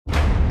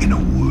in a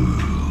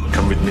world.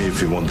 Come with me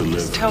if you want to live.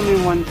 Just tell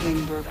me one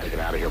thing, Burke. Get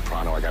out of here,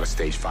 pronto. I got a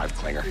stage 5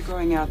 clinger. You're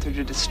going out there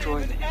to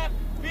destroy them.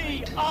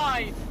 Your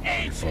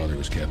father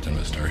was captain of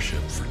a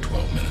starship for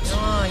 12 minutes.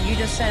 Oh, you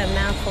just said a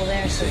mouthful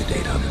there. He saved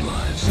 800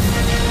 lives.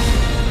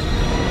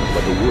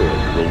 But the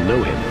world will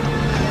know him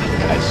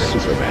as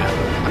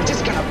Superman. I'm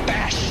just gonna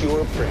bash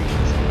your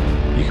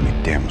brains. You can be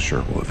damn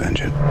sure we'll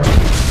avenge it.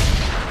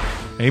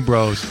 Hey,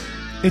 bros.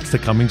 It's the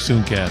Coming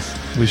Soon cast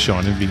with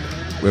Sean and Vito.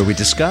 Where we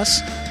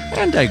discuss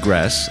and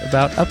digress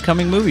about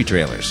upcoming movie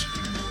trailers.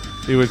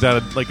 It was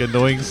that like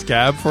annoying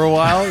scab for a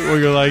while where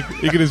you're like,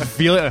 you can just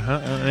feel it.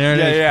 There it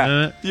is.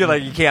 Yeah. You're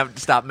like, you can't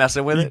stop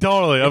messing with it.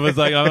 Totally. I was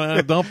like,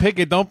 don't pick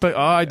it. Don't pick. Oh,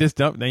 I just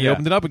dumped. Then you Yeah.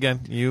 opened it up again.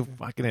 You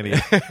fucking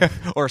idiot.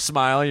 Or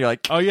smile, you're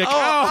like, Oh, yeah.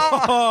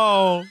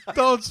 Oh,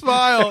 don't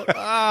smile.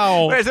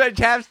 Ow. where's that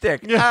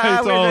chapstick?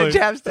 Yeah, Where's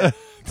that chapstick?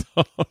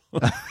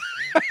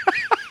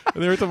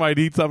 Every time I'd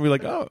eat something, be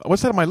like, oh,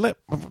 what's that on my lip?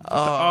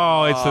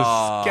 Oh, it's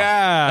a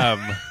scab.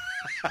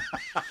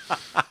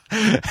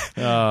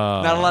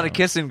 Not a lot of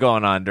kissing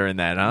going on during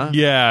that, huh?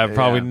 Yeah,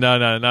 probably. Yeah.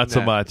 No, not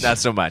so much. Not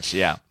so much,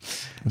 yeah.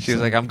 She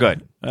was like, I'm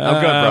good. I'm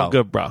good, bro. I'm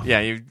good, bro.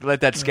 Yeah, you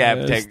let that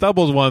scab take...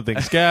 Stubble's one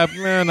thing. Scab,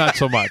 not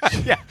so much.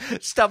 Yeah,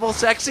 stubble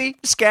sexy,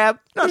 scab,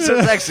 not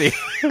so sexy.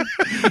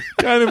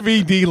 Kind of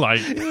VD like.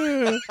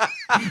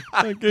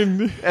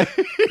 Fucking-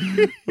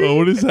 oh,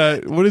 what is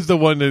that? What is the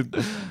one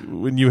that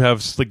when you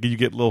have like you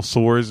get little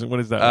sores?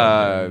 What is that?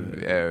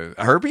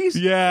 Herpes?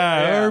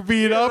 Yeah, or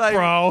beat up, like,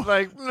 bro.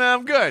 Like, no,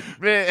 I'm good.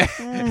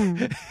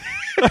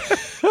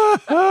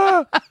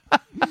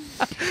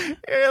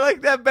 You're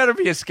like, that better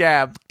be a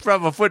scab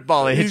from a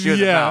football that hits you in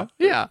the Yeah. mouth.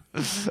 Yeah.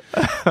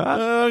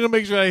 I'm gonna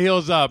make sure it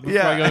heals up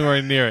before I go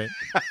anywhere near it.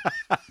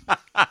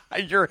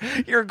 You're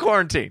in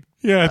quarantine.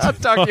 Yeah, I'll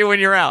talk to you when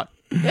you're out.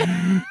 All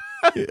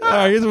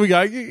right, here's what we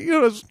got. You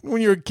know,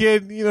 when you're a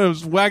kid, you know,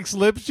 those wax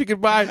lips you can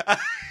buy.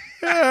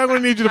 Yeah, I'm gonna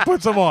need you to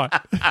put some on.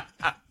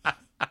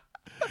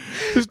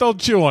 Just don't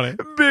chew on it.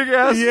 Big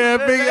ass. Yeah,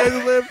 big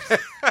ass lips.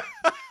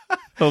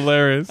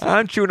 Hilarious.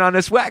 I'm chewing on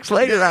this wax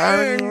later.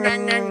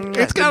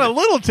 It's got a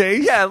little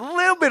taste. Yeah, a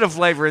little bit of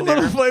flavor in A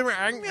little there. flavor.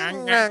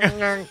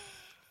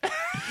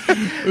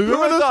 Who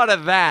would have thought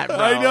of that, bro?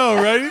 I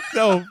know, right?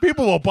 No,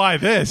 people will buy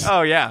this.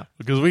 Oh, yeah.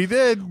 Because we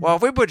did. Well,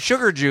 if we put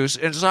sugar juice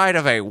inside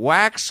of a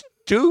wax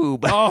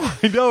tube, Oh,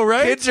 I know,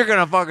 right? kids are going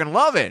to fucking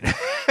love it.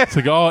 It's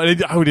like, oh,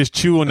 I would just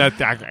chew on that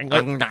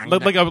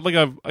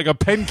like a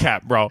pen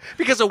cap, bro.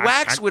 Because a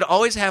wax would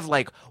always have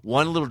like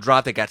one little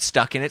drop that got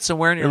stuck in it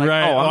somewhere, and you're like,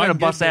 Right. oh, I'm Oh, going I to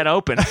bust get that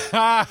open.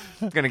 I'm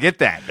going to get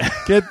that.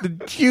 Get the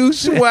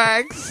juice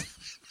wax.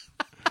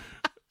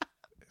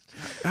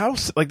 How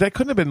like that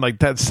couldn't have been like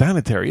that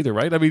sanitary either,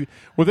 right? I mean,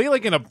 were they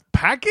like in a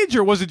package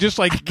or was it just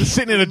like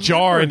sitting in a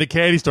jar in the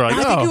candy store? Like,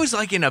 I think oh. it was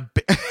like in a jar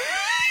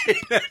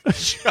in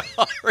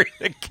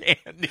the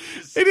candy.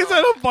 It just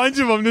had a bunch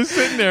of them just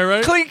sitting there,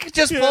 right? Clink,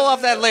 just pull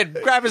off that lid.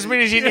 Grab as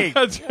many as you need.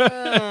 That's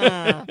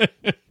right.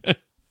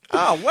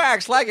 Oh,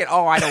 wax, like it.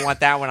 Oh, I don't want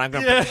that one. I'm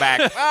going to put it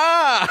back.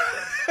 Ah!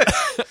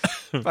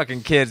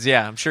 Fucking kids,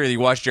 yeah. I'm sure you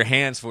washed your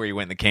hands before you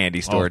went in the candy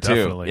store, too.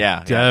 Definitely.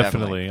 Yeah,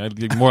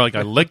 definitely. More like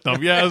I licked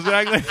them. Yeah,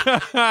 exactly.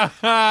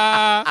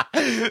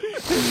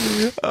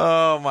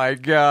 Oh, my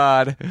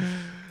God.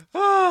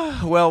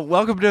 Oh, well,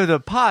 welcome to the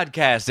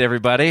podcast,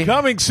 everybody.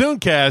 Coming soon,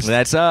 cast.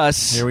 That's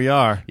us. Here we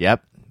are.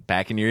 Yep.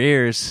 Back in your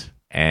ears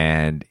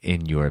and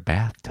in your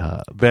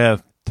bathtub.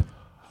 Bathtub.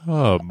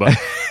 bloop,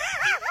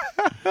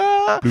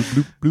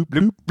 bloop, bloop,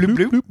 bloop, bloop,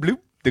 bloop. bloop.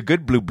 The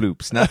good bloop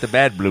bloops, not the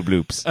bad bloop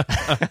bloops.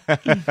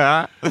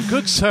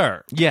 Good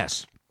sir.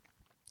 Yes.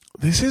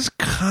 This is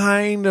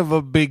kind of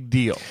a big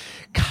deal.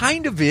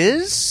 Kind of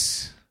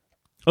is.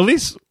 At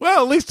least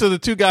to the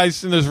two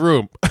guys in this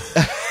room.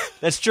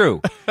 That's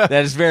true. That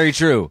is very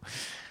true.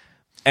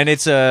 And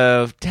it's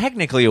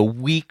technically a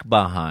week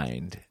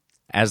behind.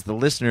 As the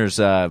listeners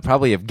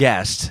probably have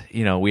guessed,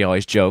 you know, we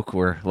always joke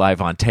we're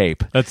live on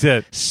tape. That's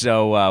it.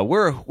 So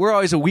we're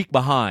always a week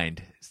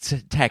behind,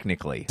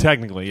 technically.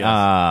 Technically,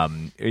 yes.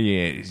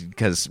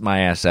 Because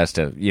my ass has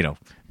to, you know,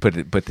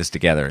 put this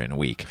together in a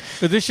week.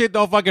 Because this shit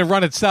don't fucking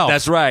run itself.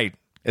 That's right.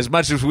 As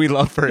much as we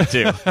love for it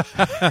to.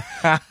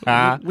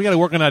 We got to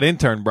work on that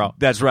intern, bro.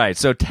 That's right.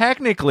 So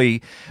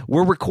technically,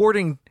 we're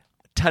recording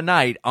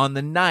tonight on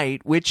the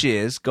night, which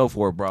is, go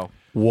for it, bro.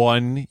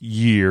 1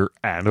 year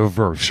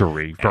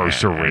anniversary.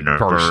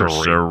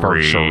 Anniversary.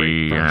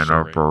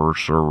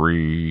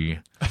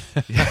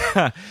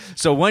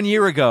 So 1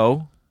 year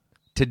ago,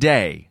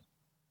 today,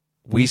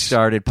 we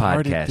started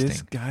podcasting.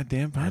 This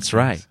goddamn podcast. That's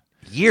right.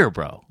 Year,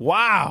 bro.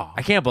 Wow.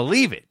 I can't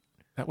believe it.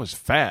 That was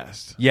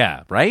fast.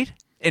 Yeah, right?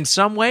 In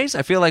some ways,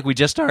 I feel like we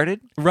just started.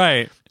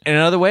 Right. And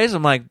in other ways,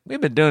 I'm like, we've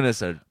been doing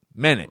this a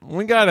minute.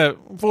 We got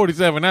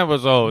 47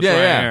 episodes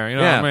right here. You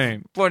know what I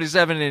mean?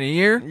 47 in a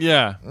year?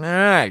 Yeah. All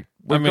right.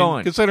 We're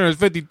going. Considering it's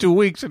 52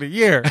 weeks in a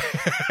year,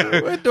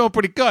 we're doing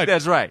pretty good.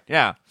 That's right.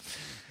 Yeah.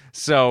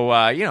 So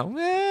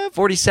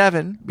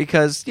 47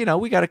 because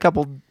we got a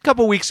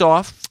couple weeks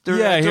off here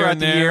throughout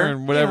and the there year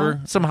and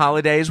whatever. Some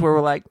holidays where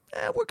we're like,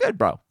 we're good,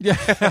 bro. Yeah.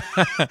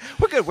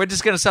 We're good. We're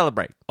just gonna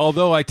celebrate.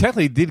 Although I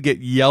technically did get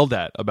yelled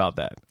at about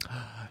that.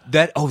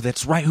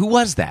 That's right. Who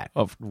was that?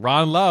 Of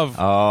Ron Love.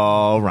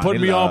 Oh, Ronnie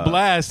putting me on Love.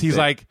 blast. He's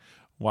like,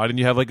 why didn't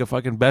you have like a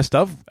fucking best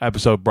of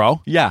episode,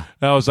 bro? Yeah.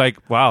 And I was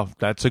like, wow,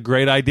 that's a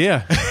great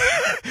idea.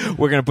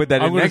 We're gonna put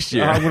that in next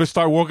year. I'm gonna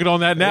start working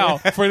on that now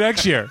for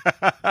next year.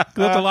 That's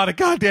a lot of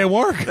goddamn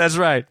work. That's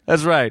right.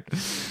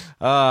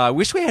 I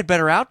wish we had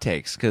better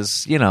outtakes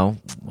because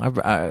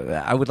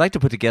I would like to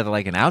put together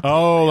like an outtake.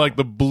 Oh, like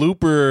the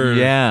blooper.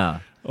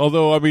 Yeah.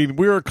 Although, I mean,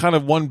 we were kind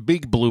of one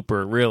big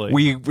blooper, really.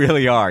 We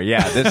really are,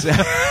 yeah.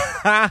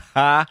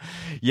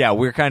 Yeah,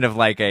 we're kind of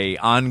like a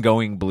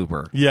ongoing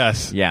blooper.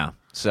 Yes. Yeah.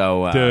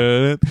 So,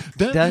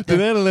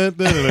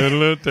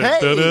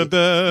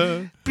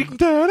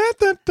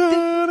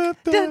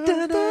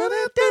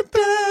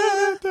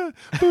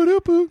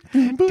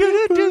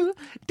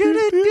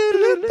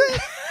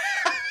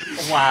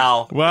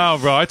 wow. Wow,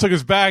 bro. I took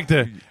us back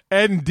to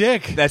Ed and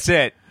Dick. That's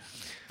it.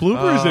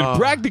 Bloopers and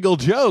practical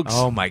jokes.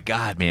 Oh my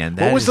god, man!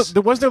 What was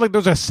there was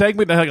a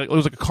segment that had it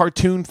was like a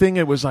cartoon thing?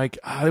 It was like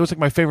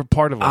my favorite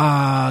part of it.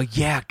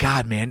 Yeah,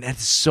 God, man,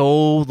 that's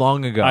so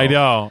long ago. I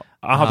know.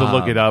 I'll have to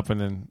look it up and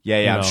then.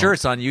 Yeah. I'm sure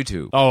it's on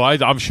YouTube. Oh,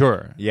 I'm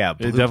sure. Yeah,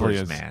 it definitely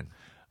bloopers, is, man.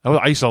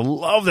 I used to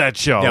love that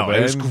show. No,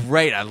 man. it was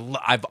great.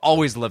 I've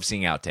always loved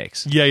seeing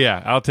outtakes.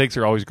 Yeah. Outtakes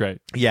are always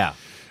great. Yeah.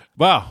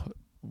 Wow,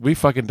 we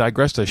fucking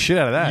digressed the shit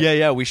out of that.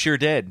 Yeah, we sure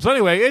did. So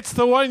anyway, it's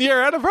the 1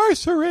 year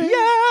anniversary.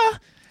 Yeah.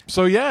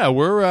 So yeah,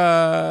 we're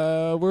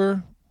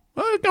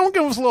don't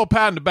give us a little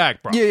pat in the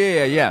back, bro.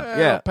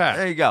 Yeah. Pat.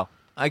 There you go.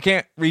 I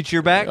can't reach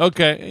your back.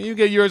 Okay, you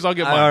get yours, I'll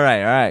get mine. All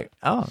right.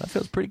 Oh, that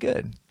feels pretty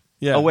good.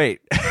 Yeah. Oh, wait.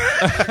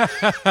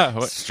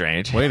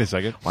 Strange. Wait a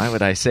second. Why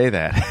would I say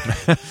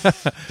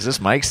that? Is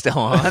this mic still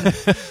on?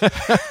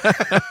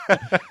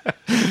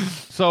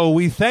 So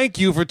we thank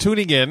you for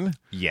tuning in,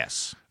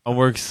 Yes. and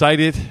we're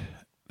excited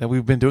that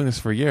we've been doing this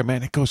for a year.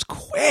 Man, it goes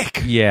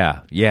quick.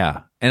 Yeah.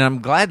 And I'm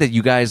glad that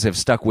you guys have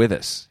stuck with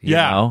us. You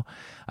know?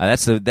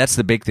 That's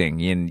the big thing.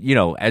 And,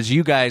 as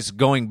you guys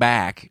going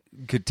back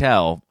could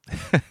tell,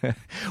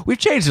 we've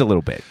changed a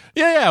little bit.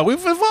 Yeah,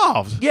 we've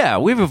evolved. Yeah,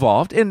 we've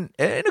evolved in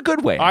a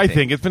good way. I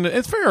think it's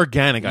very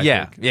organic. I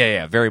think.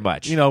 Yeah, very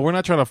much. We're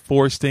not trying to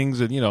force things,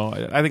 and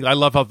I think I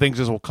love how things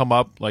just will come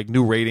up like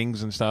new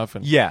ratings and stuff.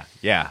 And Yeah.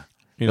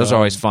 Those are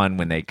always fun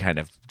when they kind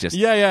of just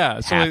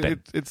yeah. So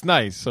happen. it's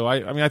nice. So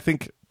I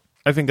think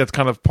that's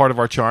kind of part of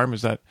our charm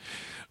is that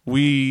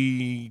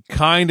we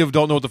kind of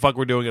don't know what the fuck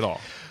we're doing at all.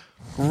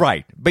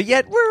 Right, but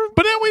yet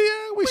But then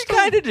we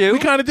kind of do. We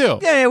kind of do.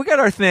 Yeah, we got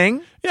our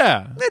thing.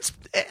 Yeah.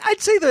 I'd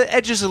say the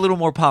edge is a little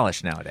more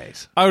polished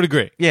nowadays. I would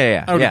agree.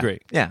 Yeah. I would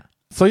agree. Yeah.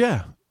 So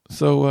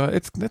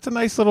it's a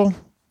nice little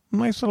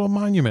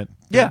monument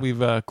that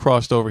we've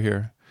crossed over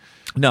here.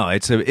 No,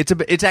 it's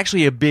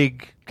actually a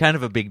big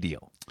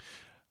deal.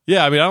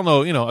 Yeah, I mean I don't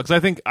know, because I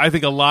think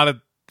a lot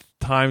of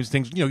times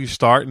things you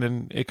start and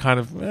then it kind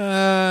of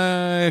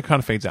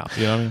fades out.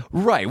 You know what I mean?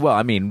 Right. Well,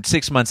 I mean,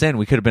 6 months in,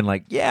 we could have been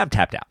like, "Yeah, I'm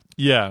tapped out."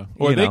 Yeah,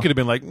 or they could have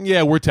been like,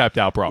 "Yeah, we're tapped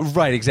out, bro."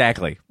 Right.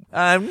 Exactly.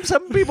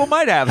 Some people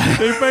might have.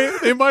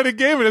 they might have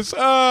given us.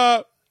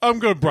 I'm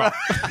good, bro.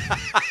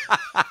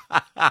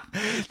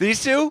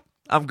 These two,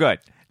 I'm good.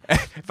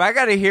 If I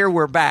got to hear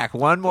 "We're back"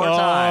 one more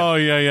time. Oh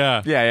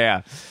yeah.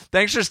 Yeah.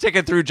 Thanks for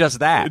sticking through just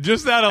that.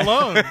 Just that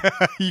alone.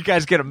 You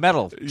guys get a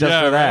medal just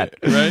for that.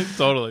 Right?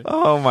 Totally.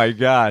 Oh my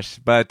gosh!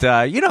 But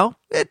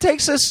it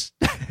takes us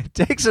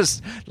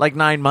like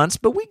 9 months,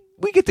 but we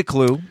get the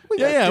clue. We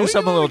do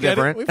something a little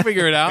different. We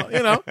figure it out.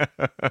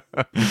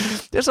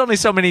 There's only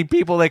so many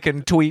people that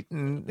can tweet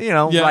and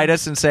write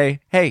us and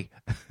say, "Hey,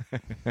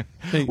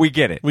 we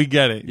get it. We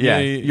get it. Yeah,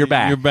 you're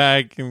back. You're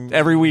back. And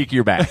Every week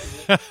you're back.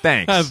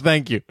 Thanks.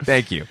 Thank you.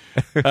 Thank you."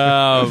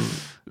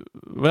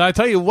 But I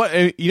tell you what,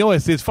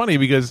 it's funny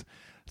because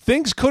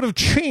things could have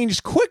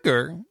changed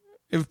quicker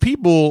if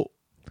people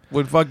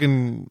would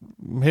fucking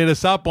hit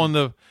us up on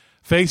the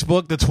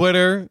Facebook, the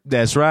Twitter.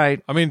 That's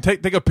right. I mean,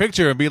 take a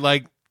picture and be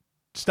like,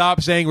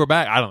 "Stop saying we're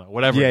back." I don't know,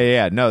 whatever.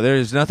 Yeah. No,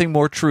 there's nothing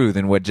more true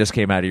than what just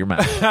came out of your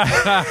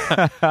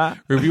mouth.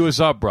 Review us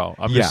up, bro.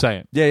 I'm just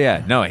saying.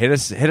 Yeah. No, hit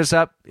us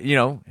up.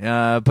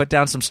 Put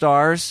down some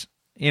stars.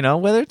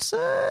 Whether it's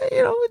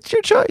it's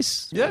your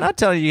choice. Yeah. I'm not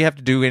telling you have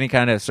to do any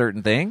kind of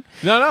certain thing.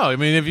 No. I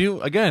mean, if you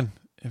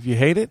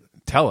hate it,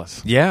 tell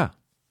us. Yeah.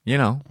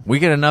 We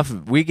get enough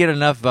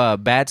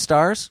bad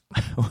stars.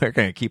 We're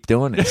going to keep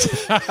doing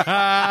this.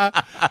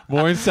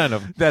 More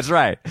incentive. That's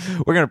right.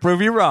 We're going to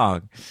prove you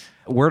wrong.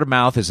 Word of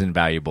mouth is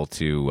invaluable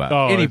to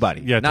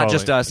anybody. Yeah, not totally.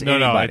 just us. No,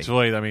 anybody. it's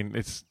really. I mean,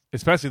 it's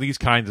especially these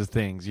kinds of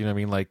things. You know what I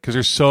mean? Like, because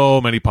there's so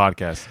many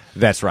podcasts.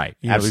 That's right.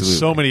 Absolutely, there's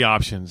so many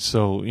options.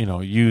 So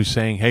you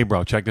saying, "Hey,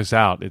 bro, check this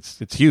out." It's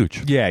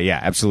huge. Yeah,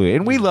 absolutely.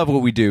 And we love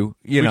what we do.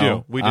 We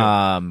do.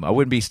 I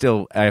wouldn't be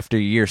still after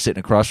a year sitting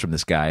across from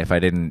this guy if I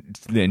didn't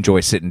enjoy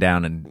sitting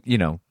down and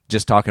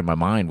just talking my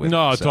mind with.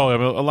 No, it, so. totally. I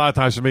mean, a lot of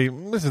times for me,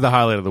 this is the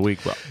highlight of the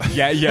week, bro.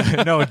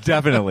 Yeah. No,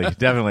 definitely.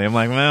 I'm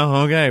like, well,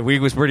 okay,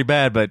 week was pretty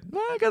bad, but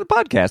I got a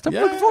podcast. I'm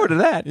looking forward to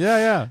that.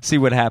 Yeah. See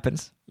what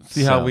happens.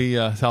 See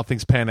how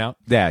things pan out.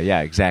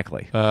 Yeah,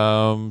 exactly.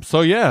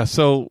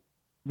 So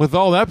with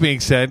all that being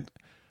said,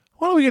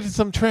 why don't we get to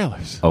some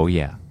trailers? Oh,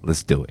 yeah.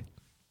 Let's do it.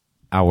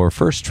 Our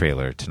first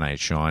trailer tonight,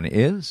 Sean,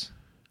 is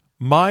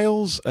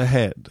Miles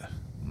Ahead.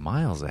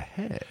 Miles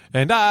Ahead.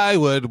 And I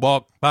would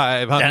walk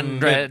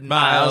 500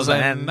 miles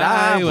and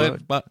I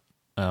would...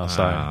 Oh,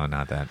 sorry. No,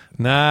 not that.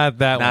 Not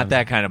that one. Not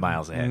that kind of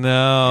Miles Ahead.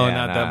 No, Yeah,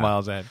 not nah. that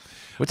Miles Ahead.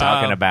 We're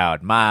talking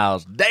about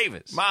Miles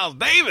Davis. Miles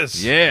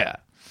Davis. Yeah.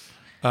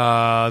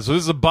 So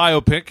this is a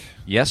biopic.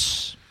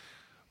 Yes.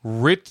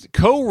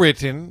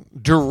 Co-written,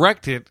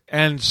 directed,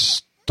 and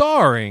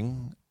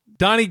starring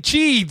Donnie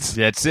Cheeds.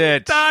 That's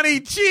it. Donnie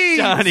Cheeds.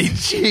 Donnie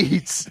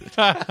Cheats.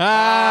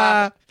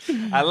 I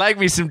like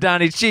me some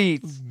Donnie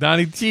Cheats.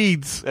 Donnie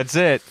Cheeds. That's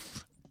it.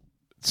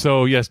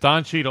 So, yes,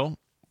 Don Cheadle.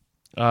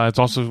 It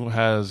also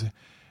has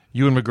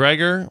Ewan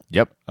McGregor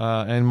Yep.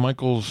 and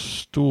Michael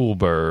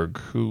Stuhlbarg,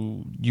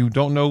 who you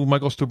don't know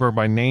Michael Stuhlbarg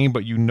by name,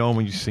 but you know him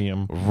when you see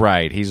him.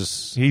 Right.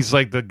 He's He's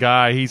like the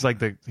guy. He's like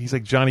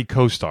Johnny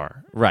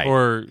Co-star. right.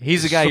 Or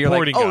he's the guy you're like,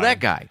 supporting oh, guy. that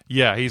guy.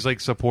 Yeah, he's like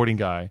supporting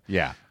guy.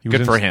 Yeah. He was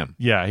Good in- for him.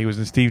 Yeah, he was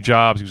in Steve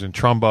Jobs. He was in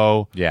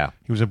Trumbo. Yeah.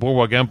 He was in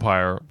Boardwalk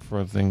Empire for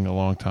a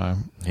long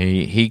time.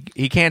 He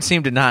can't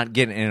seem to not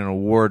get in an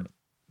award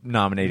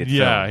nominated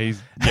Yeah, film.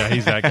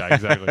 he's that guy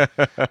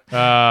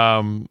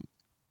exactly.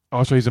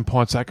 Also, he's in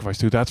Pawn Sacrifice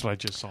too. That's what I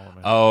just saw him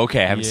in. Oh,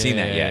 okay. I haven't seen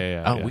that yet.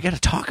 Yeah. We got to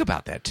talk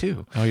about that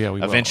too. Oh yeah, we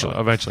will. Eventually.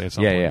 Eventually at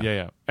some Yeah, point.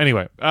 Yeah.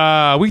 Anyway,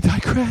 we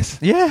digress.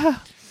 Yeah.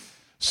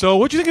 So,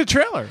 what do you think of the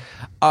trailer?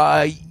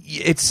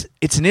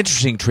 It's an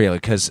interesting trailer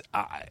because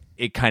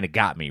it kind of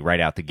got me right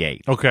out the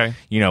gate. Okay.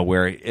 You know,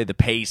 where the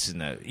pace and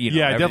the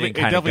everything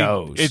kind of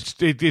goes.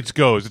 It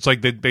goes. It's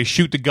like they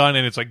shoot the gun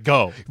and it's like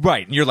go.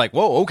 Right, and you're like,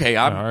 whoa, okay,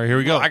 All right, here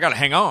we go. I got to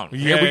hang on. Yeah,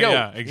 Here we go.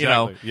 yeah,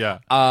 exactly. You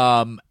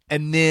know?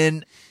 And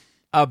then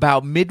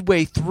about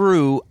midway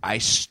through, I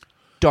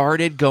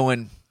started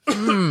going,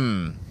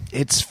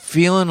 it's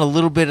feeling a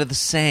little bit of the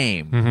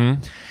same.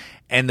 Mm-hmm.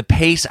 And the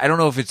pace, I don't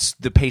know if it's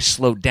the pace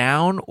slowed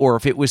down or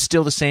if it was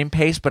still the same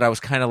pace, but I was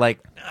kind of like,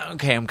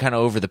 okay, I'm kind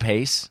of over the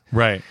pace.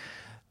 Right.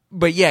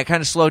 But yeah, it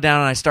kind of slowed down,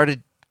 and I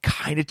started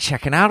kind of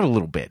checking out a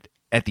little bit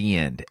at the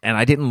end. And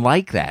I didn't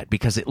like that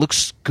because it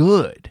looks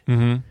good.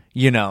 Mm-hmm.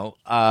 You know,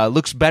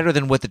 looks better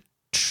than what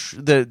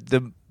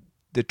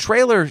the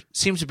trailer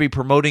seems to be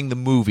promoting the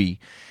movie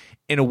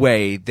in a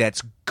way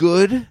that's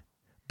good,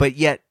 but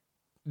yet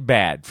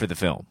bad for the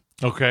film.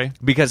 Okay.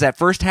 Because that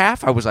first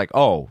half, I was like,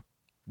 oh,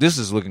 this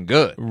is looking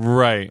good.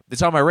 Right.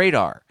 It's on my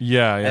radar.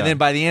 Yeah. And then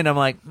by the end, I'm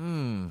like,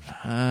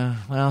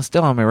 well,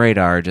 still on my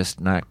radar,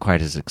 just not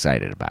quite as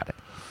excited about it.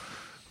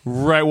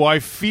 Right. Well, I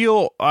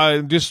feel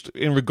just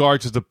in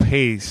regards to the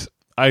pace,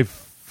 I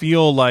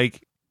feel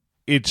like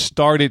it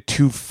started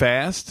too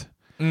fast,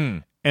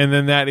 and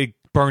then that it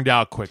burned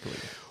out quickly.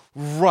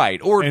 Right.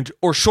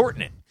 Or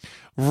shorten it.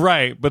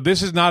 Right. But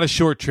this is not a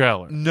short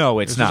trailer. No,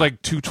 it's This not. is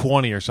like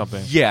 2:20 or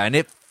something. Yeah, and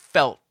it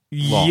felt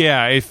long.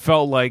 Yeah, it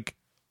felt like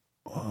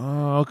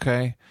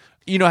okay.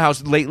 You know how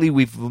lately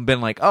we've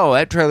been like, oh,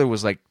 that trailer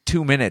was like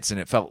 2 minutes, and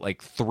it felt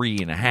like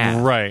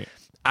 3.5. Right.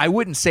 I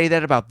wouldn't say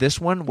that about this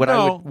one. What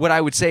No.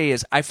 I would say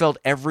is I felt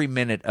every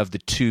minute of the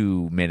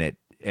 2 minute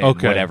and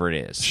Okay. whatever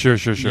it is. Sure.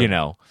 You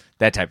know,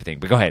 that type of thing.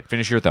 But go ahead,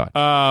 finish your thought.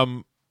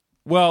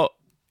 Well,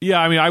 yeah,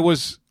 I mean, I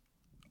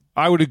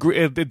would agree.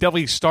 It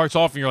definitely starts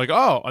off and you're like,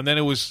 oh, and then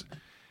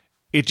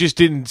it just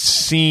didn't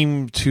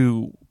seem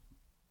to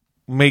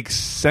make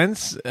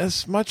sense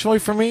as much really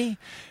for me.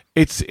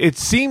 It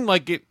seemed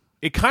like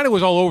it kind of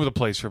was all over the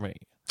place for me.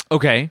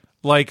 Okay.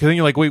 Like, then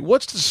you're like, wait,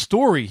 what's the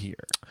story here?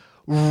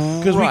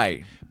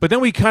 Right. But then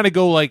we kind of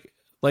go like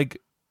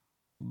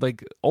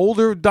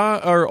older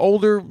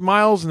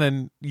Miles and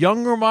then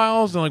younger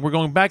Miles, and like we're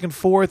going back and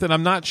forth, and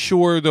I'm not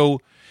sure though.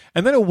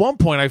 And then at one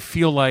point, I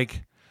feel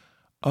like,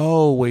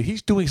 oh wait,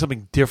 he's doing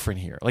something different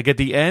here. Like at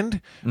the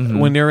end,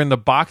 when they're in the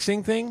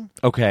boxing thing,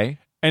 Okay.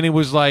 and it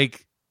was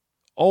like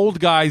old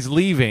guys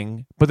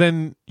leaving, but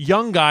then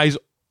young guys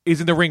is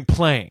in the ring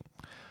playing.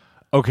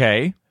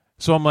 Okay.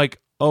 So I'm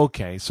like,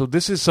 okay, so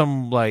this is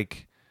some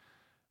like.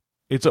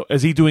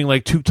 Is he doing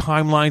like two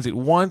timelines at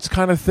once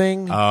kind of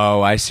thing?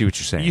 Oh, I see what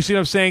you're saying. You see what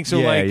I'm saying? So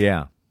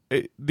yeah.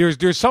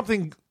 There's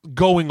something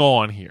going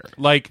on here.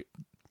 Like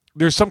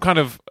there's some kind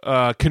of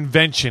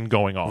convention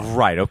going on.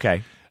 Right.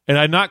 Okay. And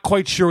I'm not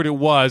quite sure what it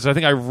was. I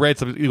think I read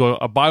something,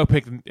 a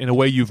biopic in a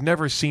way you've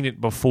never seen it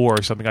before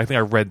or something. I think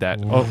I read that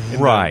in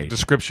Right. the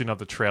description of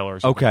the trailer or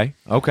something.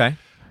 Okay.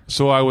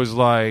 So I was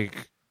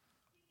like,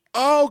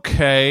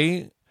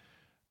 okay.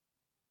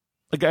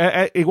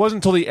 Like it wasn't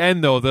until the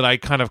end though that I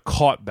kind of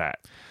caught that.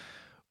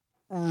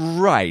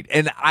 Right,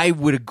 and I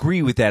would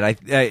agree with that. I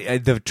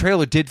the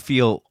trailer did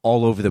feel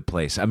all over the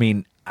place. I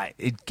mean,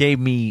 it gave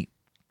me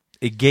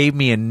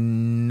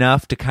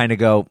enough to kind of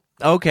go,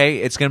 okay,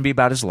 it's going to be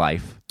about his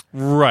life,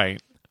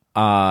 Right.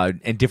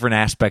 and different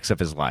aspects of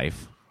his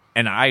life.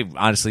 and I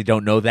honestly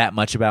don't know that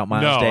much about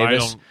Miles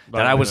Davis.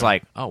 I was either.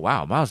 like, oh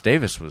wow, Miles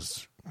Davis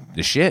was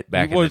the shit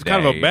back in the day. Well, it's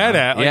kind of a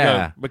badass,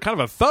 yeah, but kind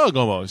of a thug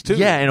almost too.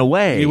 yeah, in a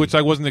way, which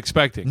I wasn't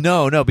expecting.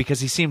 No, because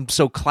he seemed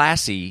so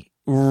classy,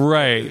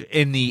 Right.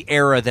 in the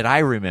era that I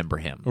remember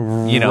him.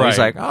 You know, he's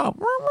Right. like, oh,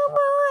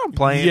 I'm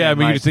playing. Yeah, I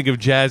mean, like, you just think of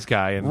jazz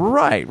guy, and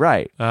right. but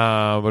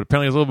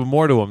apparently there's a little bit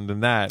more to him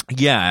than that.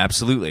 Yeah,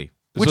 absolutely.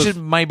 Which So-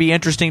 might be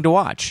interesting to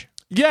watch.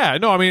 Yeah,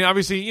 no, I mean,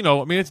 obviously,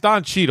 it's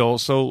Don Cheadle,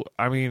 so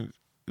I mean,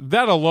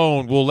 that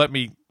alone will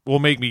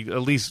make me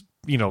at least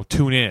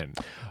tune in.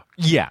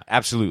 Yeah,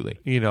 absolutely.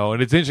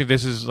 And it's interesting.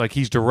 This is like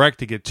he's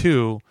directing it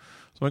too.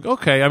 So I'm like,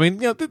 okay, I mean,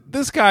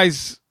 this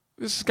guy's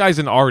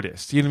an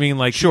artist. You know what I mean?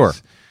 Like, Sure.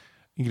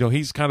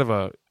 he's kind of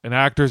an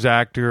actor's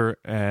actor,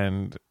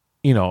 and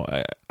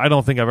I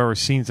don't think I've ever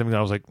seen something that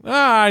I was like,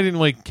 I didn't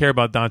really care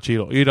about Don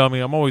Cheadle. You know what I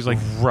mean? I'm always like,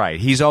 Right.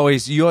 He's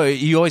always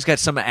you always got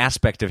some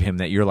aspect of him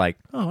that you're like,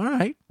 oh, all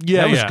right.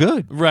 yeah, that was yeah.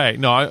 good. Right.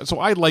 No, so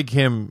I like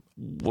him.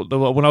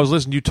 When I was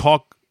listening to you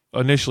talk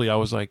initially, I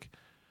was like,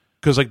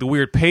 because like the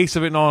weird pace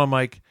of it and all, I'm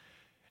like,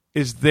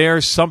 is there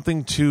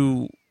something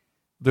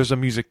there's a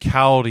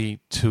musicality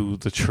to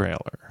the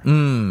trailer.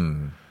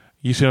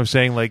 You see what I'm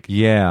saying? Like,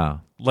 Yeah.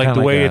 like Kinda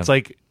the way a- it's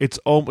like, it's,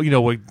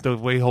 like the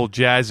way whole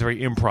jazz is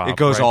very improv. it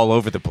goes right? all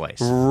over the place.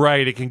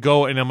 Right. It can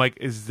go, and I'm like,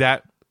 is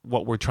that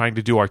what we're trying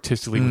to do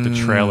artistically with the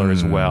trailer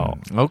as well?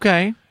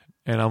 Okay.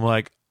 And I'm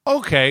like,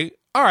 okay,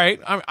 all right.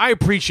 I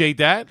appreciate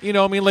that.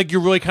 I mean, like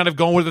you're really kind of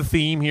going with the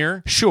theme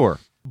here. Sure.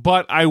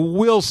 But I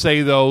will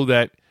say though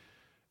that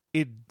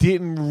it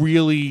didn't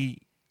really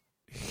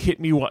hit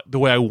me the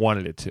way I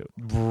wanted it to.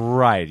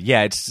 Right.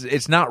 Yeah,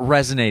 it's not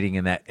resonating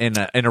in that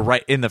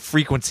in the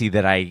frequency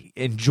that I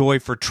enjoy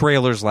for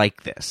trailers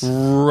like this.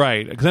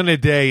 Right. Because at the end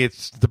of the day,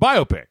 it's the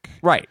biopic.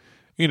 Right.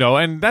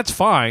 And that's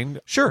fine.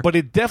 Sure. But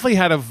it definitely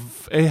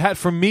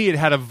for me, it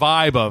had a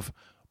vibe of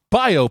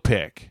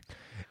biopic.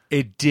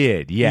 It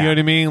did. Yeah. You know what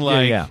I mean?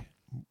 Like, yeah.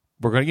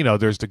 we're going to,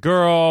 there's the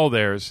girl,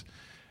 there's,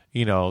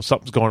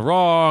 something's going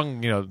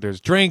wrong,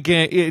 there's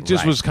drinking. It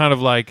just Right. was kind of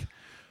like,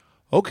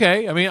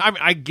 okay. I mean,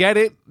 I get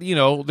it.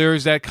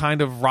 There's that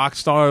kind of rock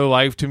star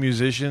life to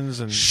musicians,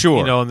 and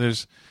Sure. and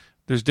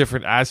there's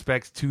different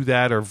aspects to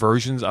that or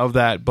versions of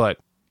that, but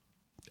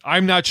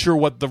I'm not sure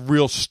what the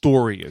real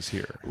story is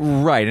here.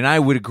 Right, and I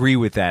would agree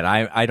with that.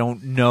 I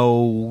don't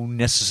know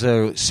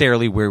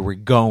necessarily where we're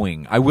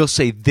going. I will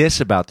say this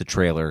about the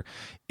trailer.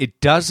 It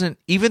doesn't,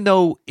 even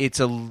though it's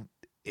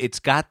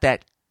got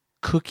that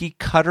cookie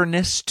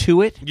cutterness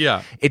to it.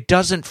 Yeah. It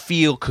doesn't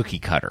feel cookie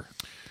cutter.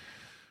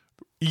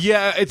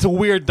 Yeah, it's a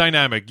weird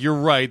dynamic. You're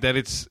right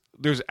that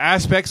there's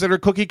aspects that are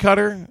cookie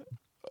cutter,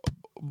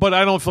 but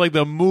I don't feel like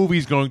the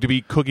movie's going to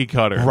be cookie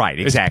cutter. Right,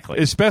 exactly.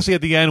 Especially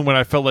at the end when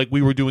I felt like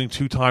we were doing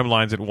two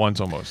timelines at once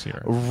almost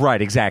here.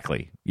 Right,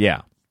 exactly.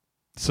 Yeah.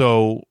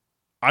 So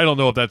I don't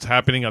know if that's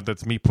happening, if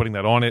that's me putting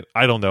that on it.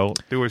 I don't know.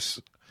 There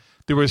was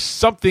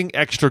something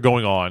extra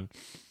going on.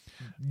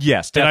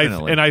 Yes,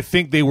 definitely. And I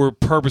think they were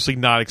purposely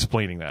not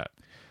explaining that.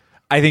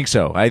 I think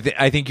so. I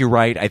think you're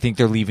right. I think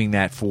they're leaving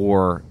that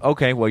for,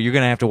 okay, well, you're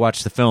going to have to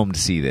watch the film to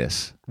see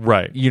this.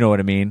 Right. You know what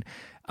I mean?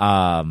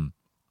 And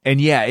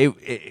yeah,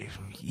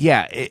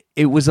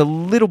 it was a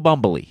little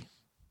bumbly.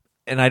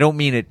 And I don't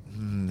mean it,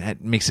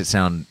 that makes it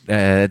sound,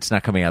 it's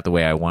not coming out the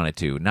way I want it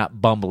to. Not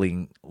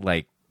bumbling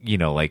like,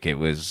 like it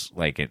was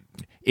like an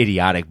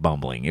idiotic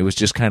bumbling. It was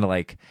just kind of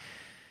like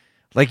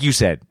you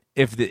said,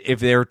 if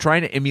they're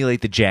trying to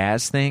emulate the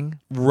jazz thing,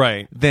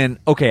 Right. then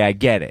okay, I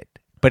get it.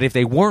 But if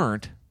they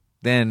weren't,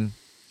 then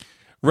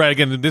Right.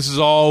 Again, this is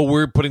all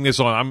we're putting this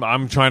on.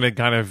 I'm trying to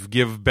kind of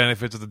give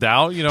benefits of the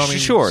doubt. You know what I mean?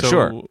 Sure, So,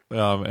 sure.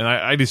 And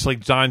I just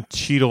like Don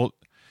Cheadle.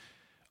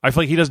 I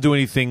feel like he doesn't do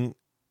anything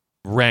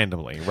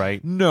randomly,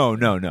 right? no.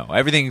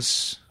 I think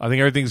everything's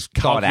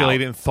Thought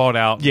calculated out. and thought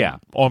out, Yeah.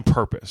 on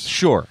purpose.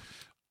 sure.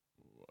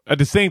 At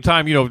the same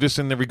time, just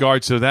in the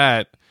regards to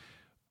that,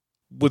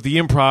 with the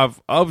improv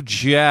of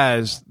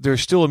jazz,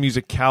 there's still a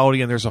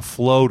musicality and there's a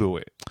flow to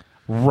it.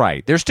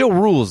 Right. There's still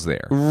rules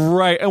there.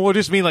 Right. And we'll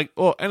just mean like,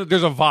 and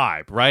there's a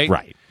vibe, right?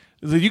 Right.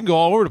 You can go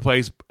all over the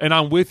place, and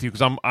I'm with you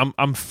because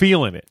I'm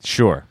feeling it.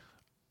 Sure.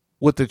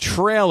 With the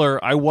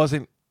trailer, I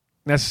wasn't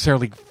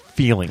necessarily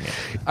feeling it.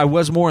 I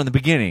was more in the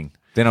beginning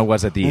than I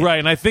was at the end. Right.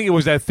 And I think it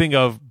was that thing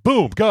of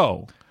boom,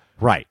 go.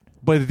 Right.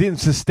 But it didn't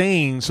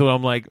sustain, so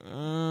I'm like,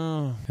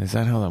 is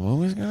that how the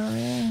movie's gonna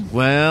be?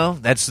 Well,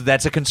 that's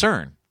a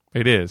concern.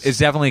 It is. It's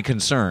definitely a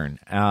concern.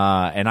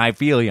 And I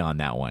feel you on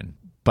that one.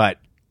 But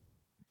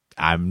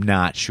I'm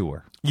not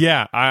sure.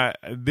 Yeah,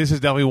 this is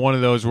definitely one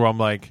of those where I'm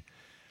like,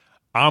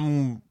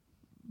 I'm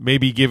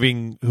maybe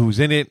giving who's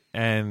in it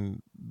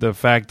and the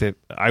fact that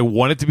I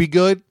want it to be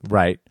good,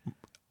 Right.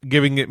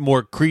 giving it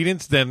more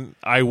credence than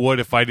I would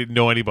if I didn't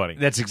know anybody.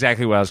 That's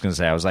exactly what I was going to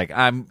say. I was like,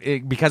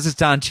 because it's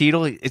Don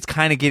Cheadle, it's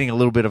kind of getting a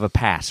little bit of a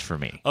pass for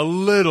me. A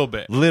little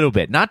bit. Little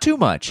bit. Not too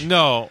much.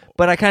 No.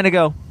 But I kind of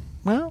go,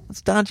 well,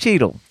 it's Don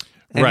Cheadle.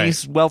 And Right.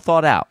 he's well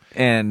thought out.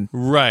 And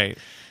Right.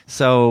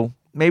 so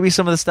maybe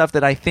some of the stuff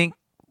that I think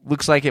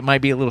looks like it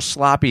might be a little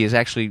sloppy is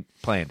actually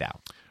planned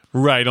out.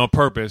 Right, on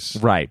purpose.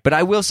 Right. But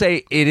I will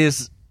say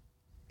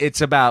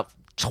it's about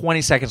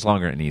 20 seconds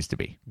longer than it needs to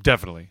be.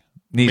 Definitely.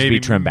 Needs to be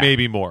trimmed back.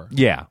 Maybe more.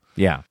 Yeah.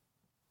 Yeah.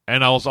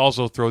 And I'll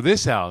also throw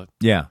this out.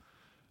 Yeah.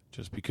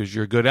 Just because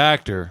you're a good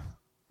actor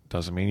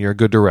doesn't mean you're a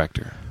good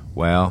director.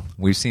 Well,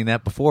 we've seen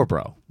that before,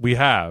 bro. We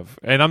have.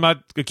 And I'm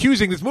not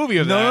accusing this movie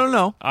of that.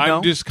 No.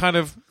 I'm just going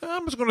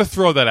to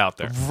throw that out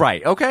there.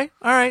 Right. Okay.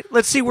 All right.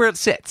 Let's see where it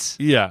sits.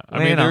 Yeah. I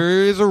mean,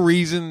 there is a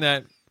reason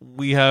that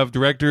we have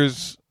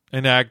directors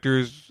and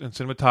actors and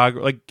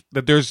cinematographers, like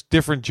that there's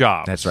different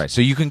jobs. That's right.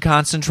 So you can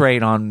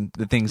concentrate on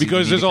the things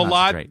because that you need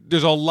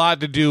there's a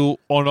lot to do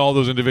on all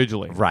those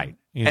individually. Right.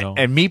 You know.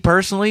 And me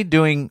personally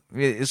doing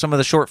some of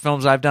the short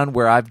films I've done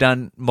where I've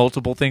done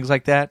multiple things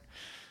like that,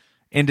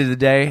 end of the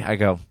day, I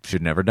go,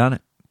 should never done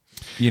it.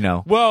 You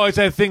know. Well, it's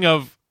that thing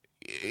of,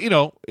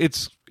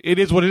 it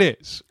is what it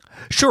is.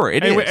 Sure,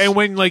 it is. And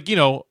when, like, a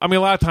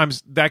lot of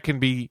times that can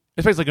be,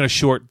 especially like in a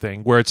short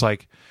thing where it's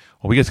like,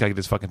 well, we just gotta get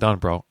this fucking done,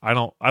 bro. I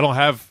don't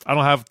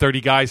have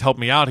 30 guys help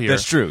me out here.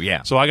 That's true,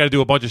 yeah. So I got to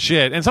do a bunch of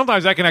shit, and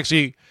sometimes that can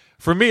actually,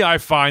 for me, I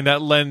find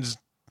that lends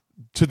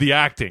to the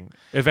acting,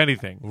 if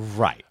anything,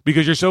 right?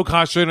 Because you're so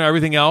concentrated on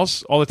everything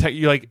else, all the tech,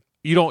 you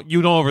don't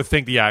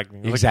overthink the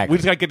acting. Exactly. We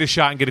just got to get this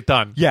shot and get it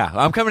done. Yeah,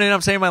 I'm coming in,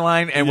 I'm saying my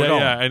line, and we're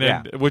going. Yeah, and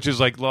then, which is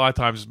like a lot of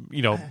times,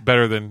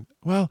 better than,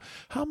 well,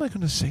 how am I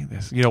going to say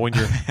this? When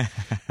you're,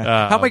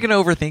 how am I going to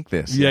overthink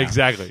this? Yeah,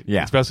 exactly.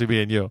 Yeah, especially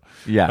being you.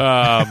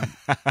 Yeah.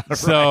 Right.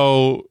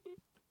 So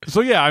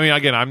yeah. I mean,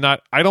 again,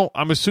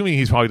 I'm assuming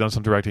he's probably done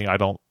some directing.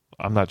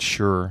 I'm not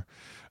sure.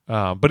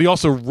 But he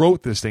also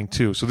wrote this thing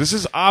too. So this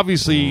is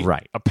obviously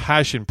a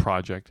passion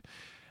project,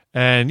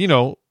 and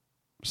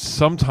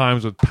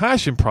sometimes with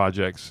passion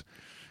projects,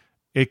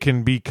 it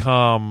can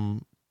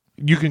become,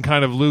 you can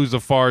kind of lose the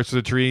forest to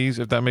the trees,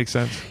 if that makes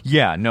sense.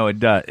 Yeah, no, it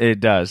does. It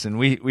does. And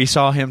we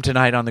saw him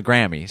tonight on the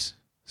Grammys.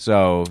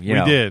 So, we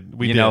did.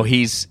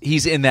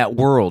 He's in that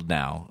world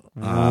now.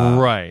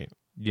 Right.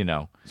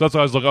 So that's why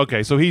I was looking,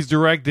 okay, so he's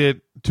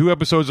directed 2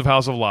 episodes of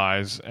House of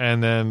Lies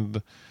and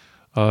then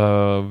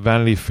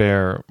Vanity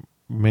Fair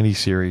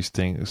miniseries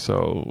thing.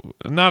 So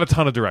not a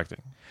ton of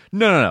directing.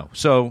 No.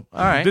 So,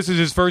 all right. This is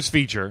his first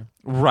feature.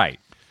 Right.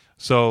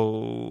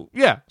 So,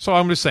 yeah. So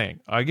I'm just saying,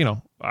 I'm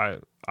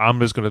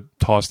just going to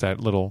toss that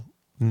little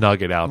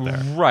nugget out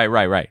there. Right.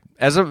 I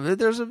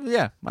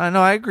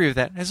know, I agree with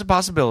that. It's a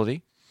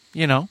possibility.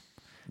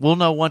 We'll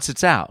know once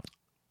it's out.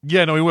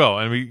 Yeah, no, we will.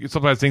 And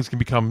sometimes things can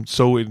become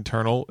so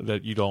internal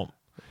that you don't.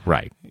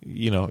 Right.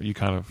 You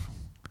kind of.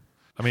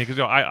 I mean, because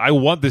I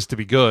want this to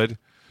be good,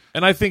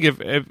 and I think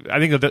if I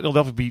think it'll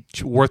definitely be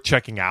worth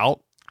checking out.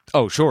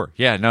 Oh, sure.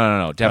 Yeah.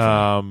 No.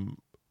 Definitely.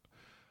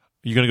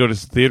 You gonna go to the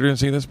theater and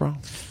see this, bro?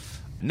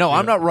 No,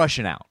 I'm not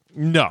rushing out.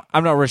 No,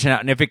 I'm not rushing out.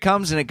 And if it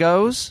comes and it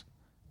goes,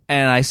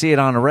 and I see it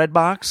on a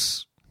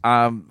Redbox,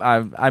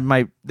 I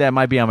might, that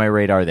might be on my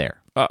radar there.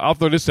 I'll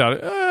throw this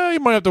out. You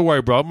might have to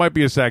worry, bro. It might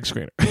be a SAG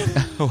screener.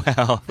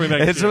 Well,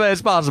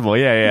 it's possible.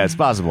 Yeah, it's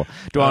possible.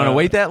 Do I want to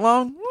wait that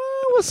long?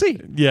 We'll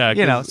see.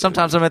 Yeah,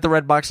 sometimes I'm at the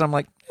Redbox and I'm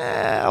like,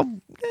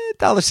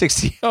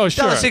 $1.60. Oh,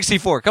 sure.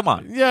 $1.64. Come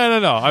on. Yeah,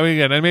 no. I mean,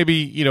 again, and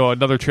maybe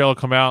another trailer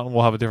come out and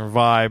we'll have a different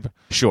vibe.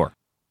 Sure.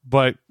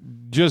 But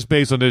just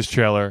based on this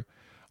trailer,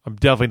 I'm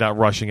definitely not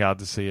rushing out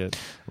to see it.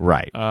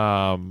 Right.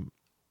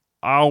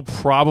 I'll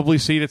probably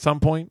see it at some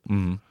point.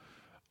 Mm-hmm.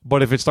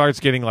 But if it starts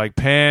getting like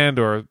panned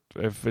or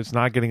if it's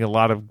not getting a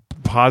lot of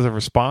positive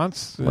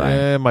response,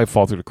 it might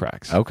fall through the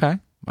cracks. Okay.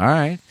 All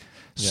right.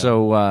 Yeah.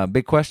 So,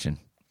 big question.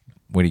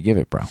 What do you give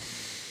it, bro?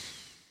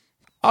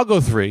 I'll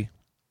go 3.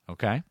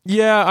 Okay.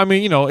 Yeah, I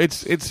mean,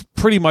 it's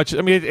pretty much.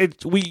 I mean,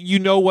 we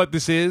what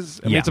this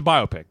is. I mean, it's a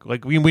biopic.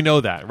 Like we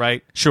know that,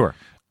 right? Sure.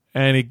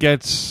 And it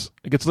gets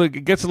a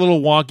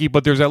little wonky,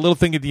 but there's that little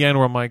thing at the end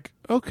where I'm like,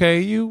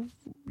 okay, you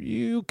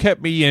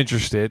kept me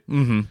interested.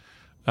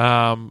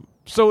 Mm-hmm.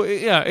 So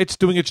yeah, it's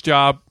doing its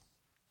job.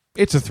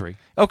 It's a 3.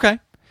 Okay.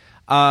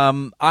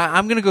 I'm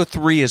going to go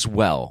 3 as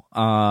well.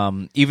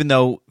 Even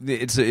though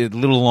it's a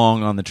little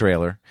long on the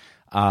trailer.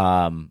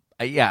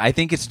 I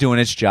think it's doing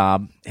its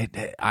job.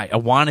 I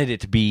wanted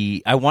it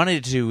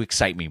to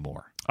excite me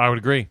more. I would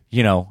agree.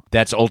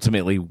 That's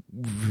ultimately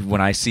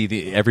when I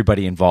see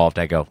everybody involved,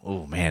 I go,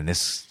 oh man,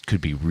 this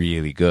could be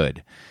really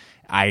good.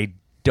 I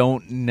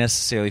don't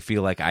necessarily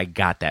feel like I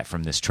got that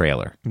from this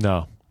trailer.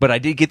 No. But I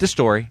did get the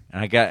story,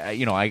 and I got,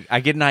 I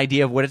get an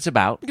idea of what it's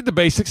about. Get the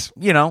basics.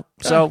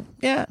 So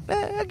yeah,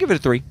 I'll give it a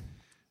 3.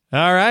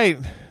 All right.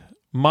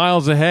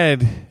 Miles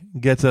Ahead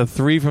gets a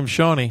 3 from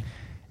Shawnee.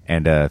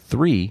 And a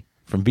 3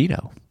 from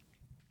Vito.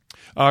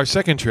 Our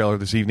second trailer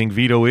this evening,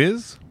 Vito,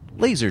 is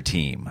Laser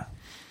Team.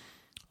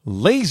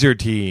 Laser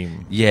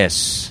Team.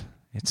 Yes.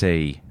 It's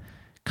a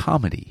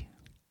comedy.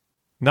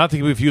 Not to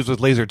be confused with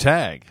Laser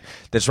Tag.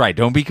 That's right.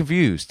 Don't be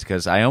confused,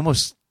 because I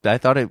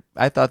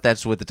thought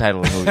that's what the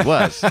title of the movie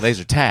was,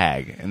 Laser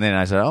Tag. And then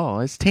I said, oh,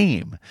 it's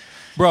Team.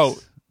 Bro,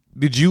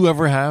 did you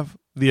ever have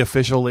the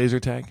official Laser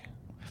Tag?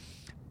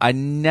 I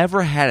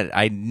never had it.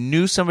 I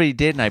knew somebody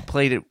did, and I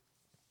played it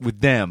with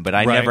them, but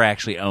I never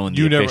actually owned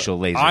the official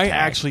Laser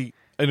Tag.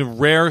 a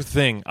rare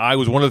thing. I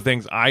was one of the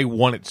things I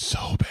wanted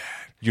so bad.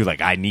 You're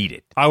like, I need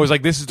it. I was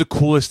like, this is the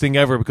coolest thing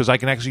ever because I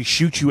can actually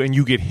shoot you and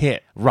you get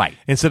hit. Right.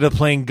 Instead of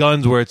playing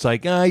guns where it's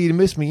like, you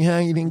missed me,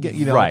 you didn't get,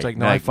 Right. It's like,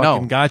 no, Like, I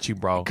fucking no. got you,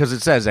 bro. Because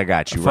it says I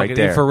got you right Fucking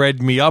there.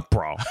 infrared me up,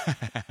 bro.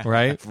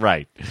 Right?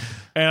 Right.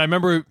 And I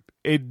remember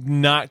it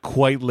not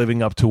quite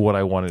living up to what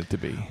I wanted it to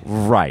be.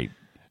 Right.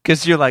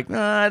 Because you're like, it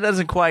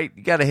doesn't quite.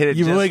 You got to hit it.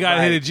 You just really got to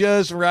right. hit it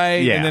just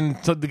right. Yeah. And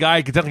then so the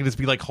guy could technically just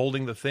be like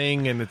holding the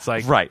thing, and it's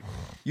like, Right.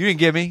 You didn't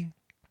get me.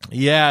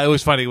 yeah, it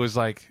was funny. It was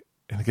like,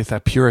 I guess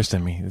that purist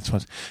in me. This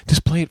was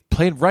just play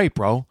it right,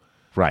 bro.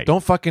 Right.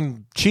 Don't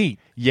fucking cheat.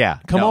 Yeah.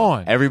 Come no.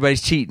 on.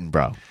 Everybody's cheating,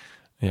 bro.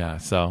 Yeah.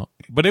 So,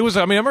 but it was.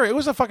 I mean, I remember it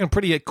was a fucking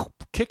pretty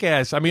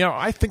kick-ass. I mean,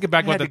 I think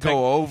back You about had the to go thing.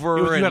 over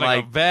It was, you and had like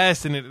like- a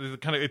vest, and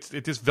it kind of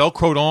it just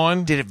velcroed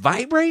on. Did it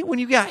vibrate when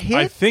you got hit?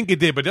 I think it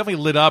did, but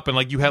definitely lit up, and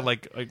like you had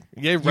like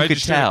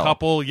registered tell. a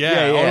couple. Yeah.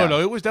 Yeah, Oh yeah.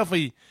 no, it was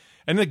definitely.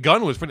 And the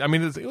gun was pretty. I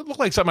mean, it looked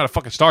like something out of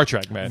fucking Star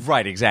Trek, man.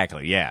 Right.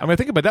 Exactly. Yeah. I mean,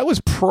 think about it, that was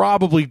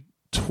probably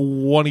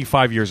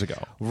 25 years ago.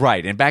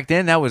 right. And back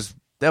then, that was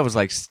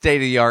like state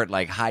of the art,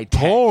 like high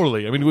tech.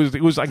 Totally. I mean,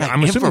 it was like Like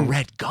I'm assuming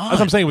infrared gun. That's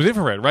what I'm saying. It was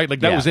infrared, right? Like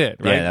that Yeah. was it,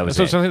 right? Yeah, that was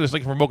so it. something that's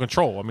like remote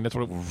control. I mean, that's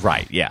what.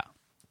 Right. Yeah.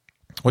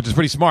 Which is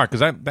pretty smart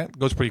because that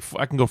goes pretty.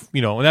 I can go,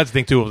 and that's the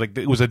thing too. It was like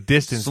it was a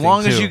distance. As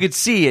long thing as too. you could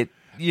see it,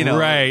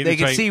 Right, they that's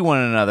could right. see one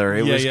another.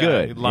 It was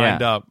good. It lined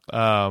Yeah. up.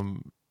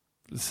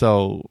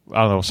 So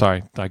I don't know.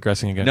 Sorry,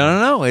 digressing again.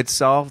 No. It's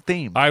all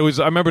themed. I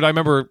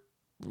remember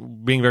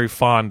being very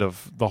fond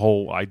of the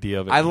whole idea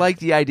of it. I like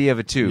the idea of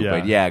it too, Yeah.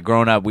 but yeah,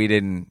 growing up, we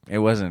didn't. It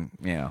wasn't,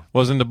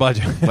 Wasn't the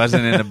budget.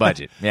 wasn't in the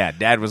budget. Yeah,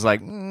 Dad was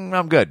like,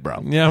 "I'm good,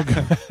 bro. Yeah.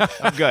 Okay.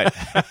 I'm good."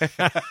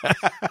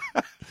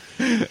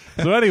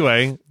 So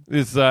anyway,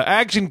 it's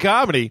action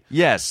comedy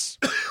Yes,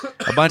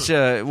 a bunch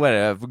of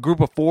a group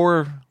of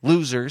 4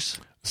 losers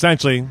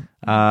essentially.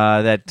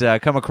 that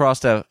come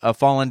across a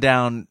fallen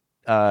down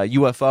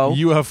UFO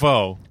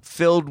UFO.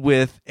 filled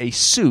with a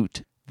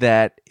suit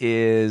that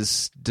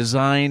is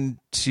designed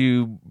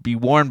to be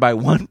worn by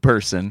one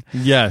person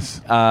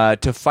Yes.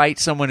 to fight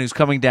someone who's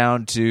coming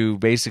down to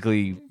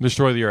basically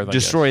Destroy the Earth. I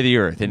destroy the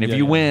Earth. And if Yeah,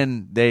 you yeah.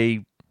 win,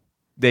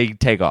 they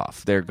take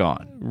off. They're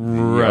gone.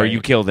 Right. Or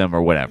you kill them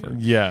or whatever.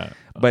 guess. Yeah.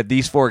 But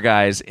these 4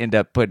 guys end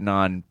up putting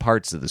on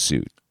parts of the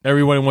suit.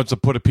 Everyone wants to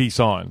put a piece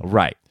on,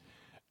 Right.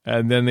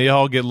 and then they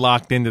all get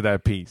locked into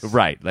that piece.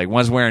 Right. Like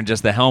one's wearing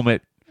just the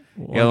helmet.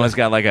 The other one's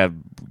got like a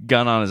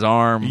gun on his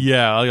arm.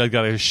 Yeah, I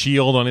got a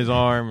shield on his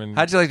arm and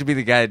How'd you like to be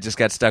the guy that just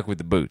got stuck with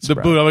the boots? the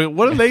bro? boot. I mean,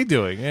 what are they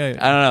doing? Yeah.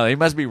 I don't know. He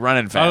must be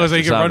running fast. I was like,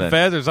 or you can run something.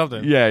 fast or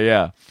something. Yeah,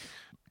 yeah.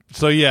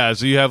 So you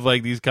have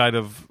like these kind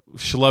of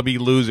schlubby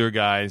loser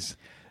guys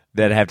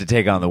That have to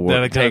take on the that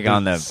world, are take gonna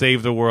on the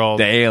save the world,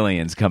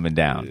 aliens coming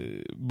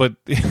down. but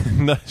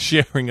not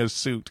sharing a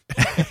suit.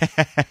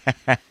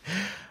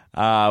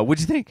 What'd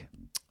you think?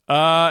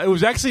 It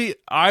was actually,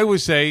 I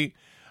would say,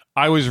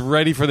 I was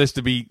ready for this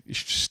to be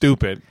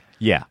stupid,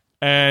 Yeah.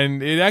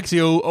 and it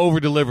actually over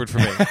delivered for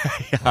me.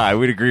 I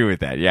would agree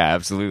with that. Yeah,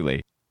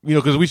 absolutely.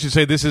 Because we should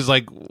say this is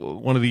like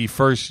one of the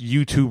first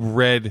YouTube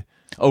Red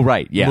Oh,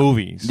 right. Yeah.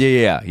 movies.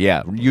 Yeah.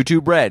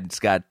 YouTube Red's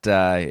got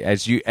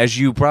as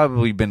you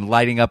probably been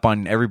lighting up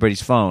on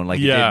everybody's phone like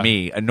Yeah. it did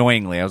me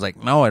annoyingly. I was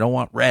like, no, I don't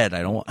want Red.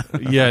 I don't want.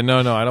 Yeah, no,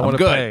 I don't I'm want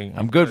to good. pay.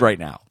 I'm good right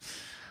now.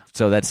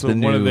 So that's So the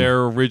new one of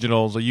their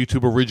originals, a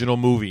YouTube original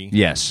movie.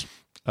 Yes.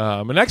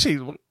 And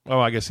actually,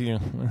 I guess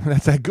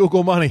that's that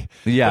Google money.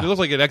 Yeah. But it looks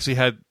like it actually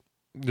had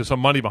some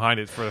money behind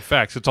it for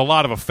effects. It's a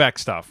lot of effect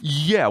stuff.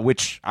 Yeah,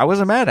 which I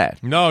wasn't mad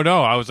at. No,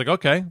 I was like,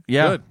 okay,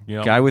 Yeah.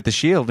 good. Guy with the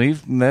shield,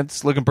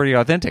 that's looking pretty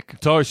authentic.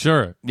 So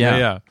sure,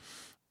 Yeah.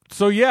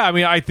 So yeah, I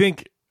mean,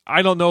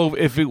 I don't know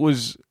if it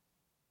was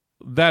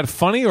that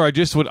funny or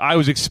I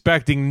was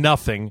expecting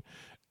nothing,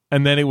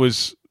 and then it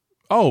was,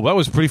 that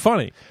was pretty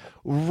funny.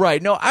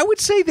 Right. No, I would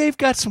say they've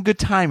got some good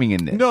timing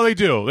in this. No, they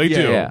do,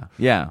 Yeah.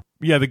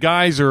 Yeah. The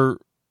guys are,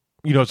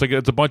 it's like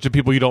it's a bunch of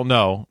people you don't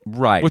know,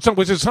 Right. Which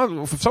is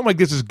something like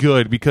this is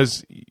good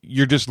because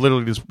you're just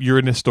literally you're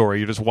in this story,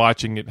 you're just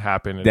watching it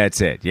happen. And,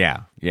 That's it.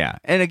 Yeah.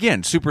 And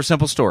again, super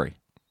simple story.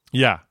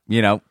 yeah,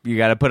 You know, you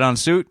got to put on a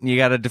suit and you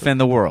got to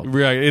defend the world.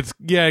 right. It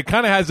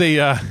kind of has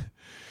a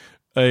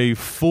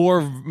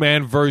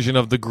 4-man version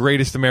of the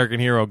Greatest American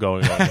Hero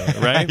going on there,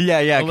 right? Yeah.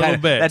 a little kinda.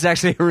 bit. That's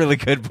actually a really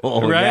good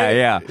pull. Right?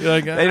 Yeah. You're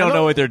like, They don't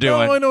know what they're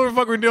doing. I don't know what the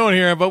fuck we're doing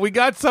here, but we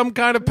got some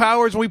kind of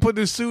powers when we put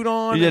this suit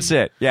on. That's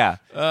it. Yeah.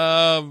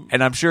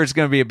 And I'm sure it's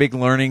going to be a big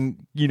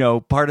learning,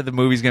 part of the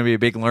movie's going to be a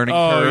big learning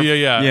curve.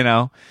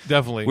 Yeah.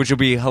 Definitely. Which will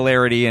be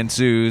hilarity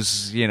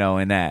ensues,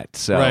 in that.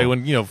 So right,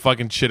 when,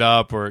 fucking shit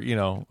up or,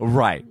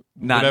 Right.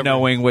 Not Whatever.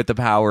 knowing what the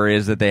power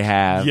is that they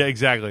have. Yeah,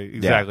 exactly.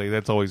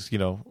 That's always,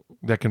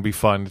 that can be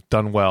fun,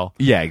 done well.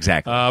 Yeah,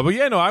 exactly. But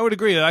yeah, no, I would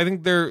agree. I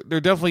think they're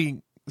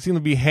definitely seem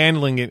to be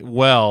handling it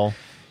well.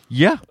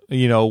 yeah.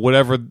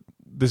 Whatever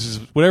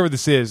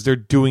this is, they're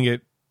doing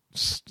it.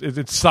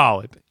 It's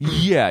solid.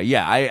 Yeah.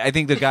 I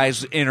think the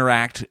guys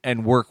interact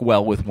and work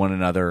well with one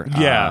another.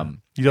 Yeah, you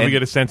definitely and-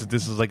 get a sense that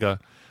this is like a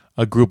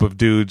a group of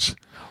dudes.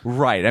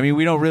 Right. I mean,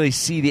 we don't really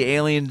see the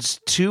aliens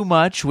too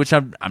much, which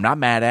I'm not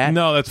mad at.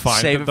 No, that's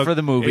fine. Save it for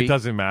the movie. It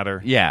doesn't matter.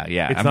 Yeah.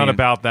 It's I not mean,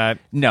 about that.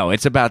 No,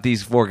 it's about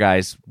these 4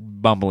 guys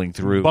bumbling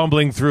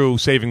through.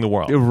 Saving the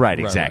world. Right,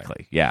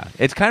 exactly. Yeah.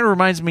 It kind of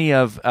reminds me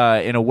of,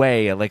 in a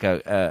way, like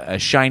a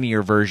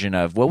shinier version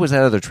of, what was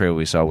that other trailer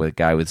we saw with a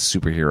guy with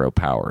superhero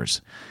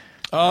powers?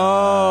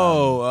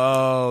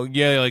 Oh,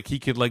 yeah, like he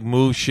could like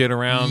move shit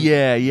around.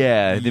 Yeah.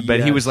 But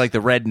he Yes. was like the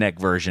redneck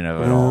version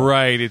of it all.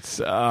 Right. It's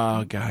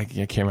God, I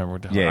can't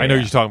remember. Yeah, I know yeah.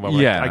 what you're talking about.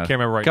 But Yeah. I can't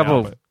remember right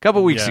couple, now. but-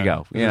 couple weeks yeah.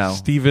 ago, you know.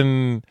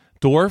 Stephen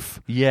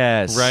Dorff.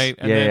 Yes. Right.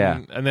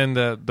 And then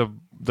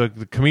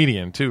the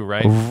comedian too.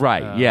 Right.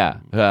 Right.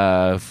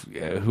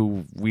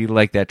 Who we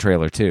like that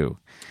trailer too.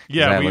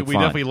 Yeah, That we looked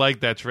fun. definitely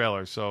liked that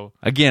trailer. So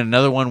Again,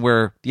 another one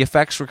where the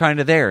effects were kind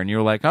of there, and you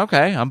were like,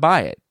 okay, I'm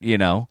by it. You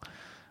know,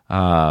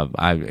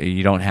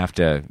 you don't have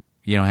to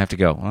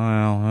go.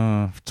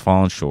 Well, it's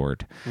falling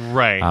short.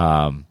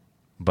 right.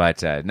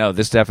 But no,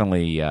 this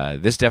definitely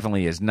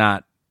is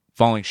not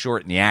falling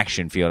short in the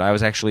action field. I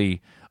was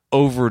actually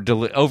over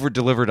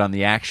delivered on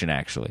the action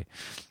actually,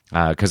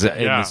 because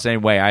in the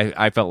same way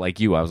I felt like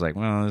you. I was like,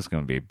 well, this is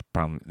going to be a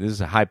problem. This is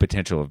a high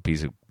potential of a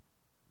piece of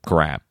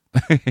crap.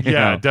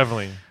 Yeah, know?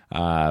 definitely.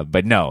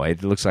 But no,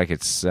 it looks like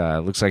it's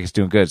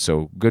doing good.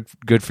 So good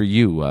for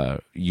you,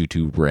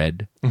 YouTube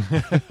Red.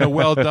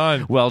 Well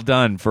done. Well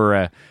done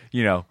for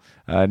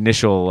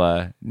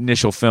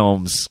initial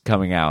films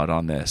coming out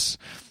on this.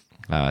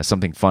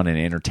 Something fun and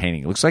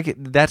entertaining. It looks like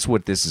that's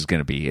what this is going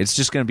to be. It's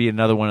just going to be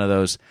another one of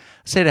those.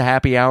 Say a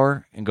happy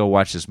hour and go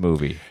watch this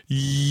movie.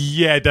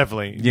 Yeah,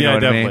 definitely. You know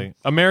what I definitely. mean?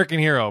 American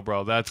Hero,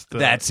 bro. That's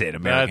it.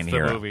 American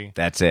Hero. The movie.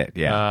 That's it.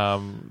 Yeah.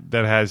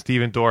 That has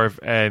Stephen Dorff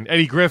and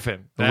Eddie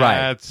Griffin. Right.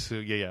 That's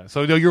yeah.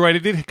 So no, you're right.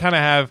 It did kind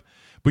of have,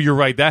 but you're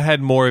right. That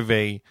had more of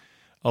a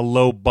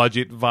low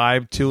budget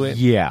vibe to it.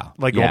 Yeah.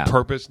 Like Yeah. on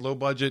purpose, low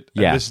budget.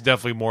 Yeah. And this is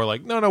definitely more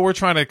like no, we're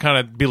trying to kind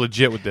of be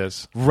legit with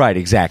this. Right.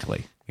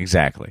 Exactly.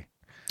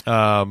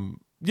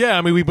 Yeah.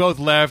 I mean, we both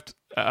laughed.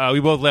 We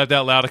both laughed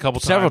out loud a couple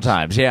times. Several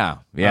times. Yeah.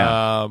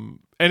 Yeah.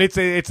 And it's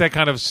that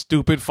kind of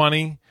stupid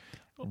funny.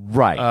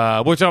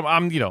 Right. Which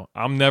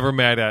I'm never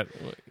mad at.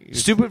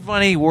 Stupid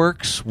funny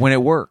works when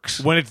it works.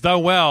 When it's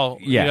done well,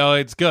 Yeah.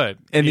 it's good.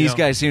 And you these know?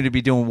 guys seem to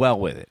be doing well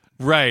with it.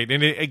 Right,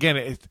 and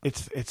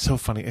it's so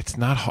funny. It's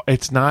not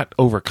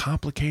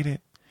overcomplicated.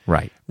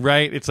 Right.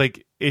 Right. It's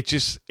like it's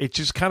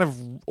just kind of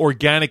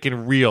organic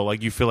and real.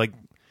 Like you feel like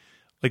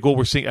what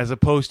we're seeing, as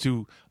opposed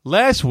to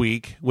last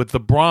week with the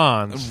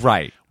Bronze,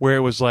 Right. where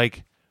it was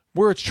like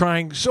we're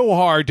trying so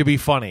hard to be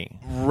funny.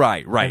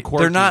 Right. And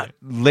quirky. They're not.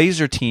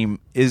 Laser Team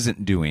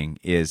isn't doing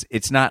is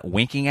it's not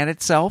winking at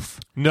itself,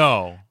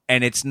 No.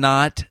 and it's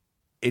not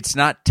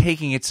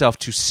taking itself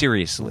too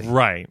seriously.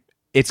 Right.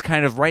 It's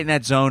kind of right in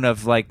that zone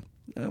of like,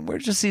 we're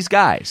just these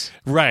guys,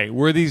 Right.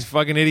 We're these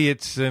fucking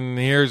idiots, and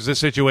here's the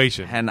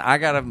situation. and I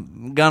got a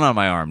gun on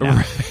my arm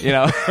now. You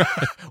know,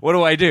 what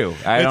do I do?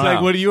 I It's don't like,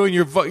 know. what are you and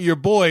your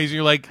boys? And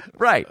you're like,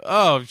 Right.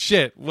 oh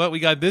shit, what, we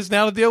got this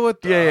now to deal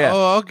with? Yeah.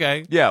 Oh,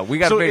 okay. Yeah, we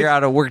got to So figure it's- out how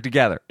to work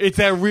together. It's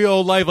that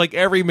real life, like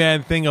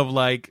everyman thing of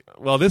like,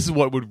 well, this is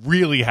what would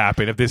really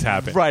happen if this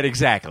happened. Right.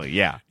 Exactly.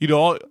 Yeah. You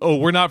know,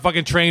 we're not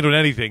fucking trained on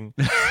anything.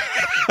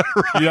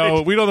 You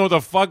know, we don't know what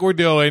the fuck we're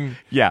doing.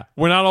 Yeah.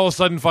 We're not all of a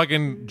sudden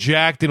fucking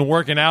jacked and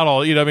working out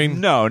all, you know what I mean?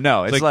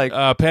 No. It's like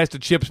pass the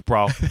chips,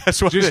 bro.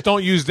 That's what Just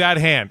don't use that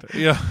hand.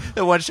 Yeah.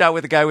 the one shot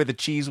with the guy with the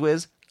cheese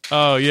whiz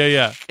Oh,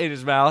 yeah. in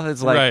his mouth.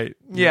 It's like, Right.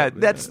 yeah,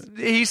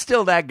 he's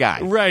still that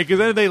guy. Right, because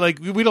then they like,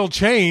 we don't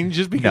change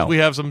just because No. we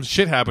have some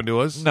shit happen to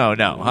us. No,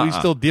 We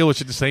still deal with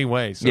shit the same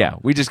way. So. Yeah,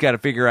 we just got to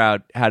figure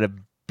out how to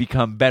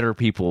become better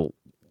people.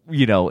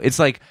 You know, it's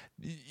like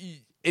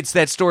it's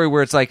that story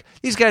where it's like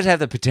these guys have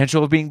the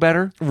potential of being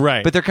better,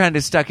 Right. But they're kind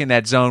of stuck in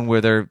that zone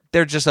where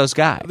they're just those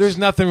guys. There's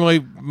nothing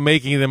really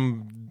making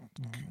them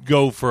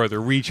go further,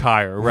 reach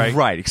higher, right?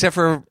 right, except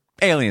for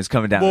aliens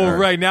coming down. Well, to Earth.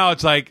 right now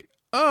it's like,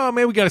 oh,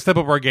 maybe we got to step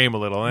up our game a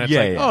little. And it's Yeah,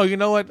 like, yeah. oh, you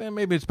know what?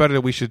 Maybe it's better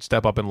that we should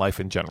step up in life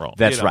in general.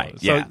 That's You know? right,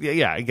 So,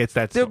 yeah. it gets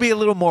that. There'll be a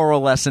little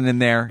moral lesson in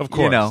there, of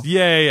course. You know,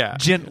 Yeah.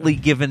 gently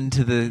given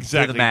to the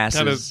Exactly. to the masses.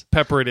 Kind of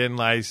pepper it in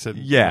nice. And,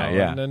 Yeah,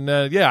 you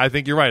know, yeah. And I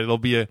think you're right. It'll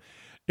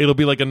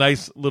be like a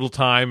nice little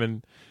time,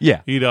 and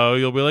Yeah, you know,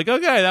 you'll be like,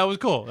 okay, that was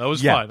cool. That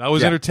was Yeah, fun. I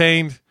was yeah.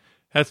 entertained.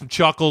 Had some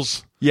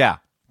chuckles. yeah.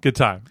 Good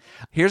time.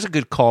 Here's a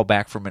good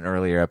callback from an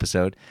earlier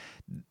episode.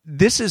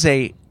 This is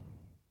a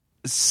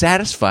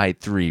Satisfied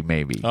 3,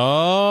 maybe.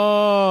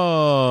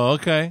 Oh,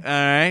 okay. All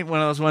right, one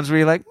of those ones where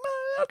you're like,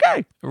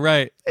 okay,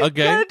 Right. it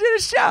Okay. kind of did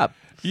its job.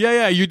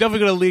 Yeah. You're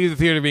definitely going to leave the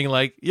theater being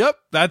like, yep,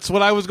 that's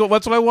what I was going.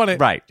 That's what I wanted.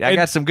 Right, I And-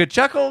 got some good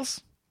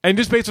chuckles. And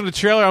just based on the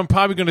trailer, I'm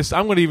going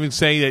to even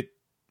say that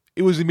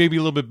it was maybe a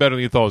little bit better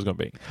than you thought it was going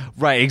to be.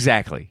 Right,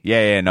 exactly.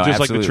 Yeah, no, Just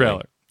like the absolutely.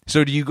 trailer.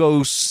 So do you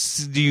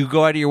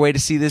go out of your way to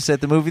see this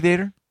at the movie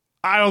theater?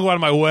 I don't go out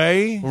of my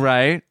way,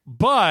 Right.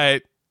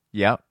 but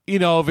Yep. you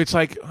know, if it's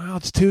like, well,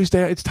 it's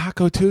Tuesday, it's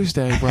Taco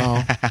Tuesday,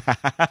 bro.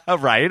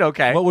 Right.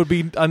 Okay. What would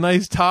be a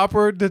nice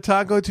topper to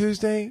Taco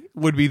Tuesday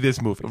would be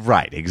this movie.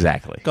 Right.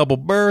 Exactly. Couple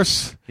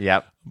bursts,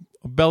 Yep.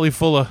 a belly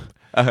full of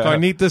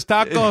carnitas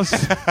tacos.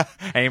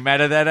 Ain't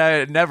mad at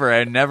that. Never.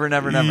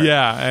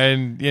 Yeah,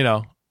 and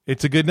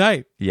it's a good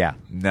night. Yeah.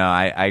 No,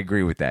 I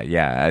agree with that.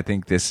 Yeah, I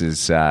think this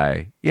is,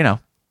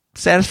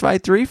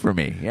 satisfied 3 for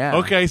me. Yeah.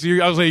 Okay, so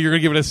I was like, you're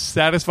gonna give it a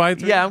satisfied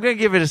 3? Yeah, I'm going to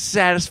give it a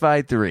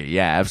satisfied 3.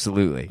 Yeah,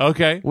 absolutely.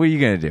 Okay. What are you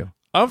going to do?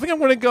 I think I'm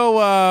gonna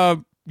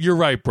go. You're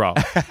right, bro.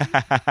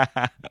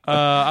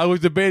 I was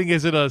debating: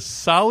 is it a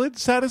solid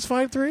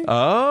satisfied 3?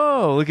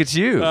 Oh, look at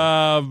you.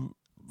 But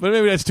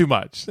maybe that's too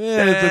much.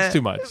 That's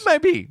too much.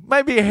 It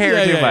might be a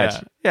hair too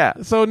much. Yeah.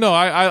 So no,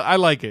 I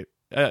like it.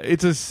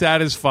 It's a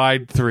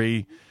satisfied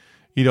 3.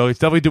 It's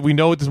definitely we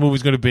know what this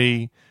movie's going to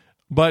be,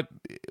 but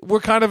we're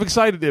kind of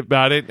excited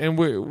about it, and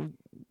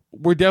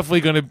we're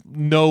definitely going to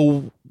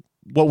know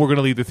what we're going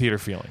to leave the theater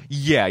feeling.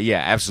 Yeah,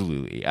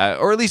 absolutely.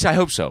 Or at least I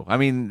hope so. I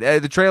mean,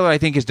 the trailer I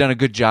think has done a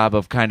good job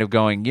of kind of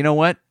going, you know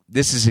what?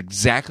 This is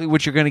exactly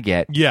what you're going to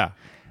get. Yeah.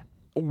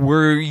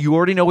 You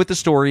already know what the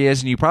story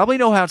is, and you probably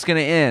know how it's going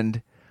to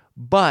end,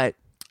 but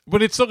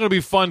it's still going to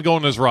be fun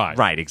going this ride.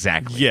 Right,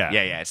 exactly. Yeah.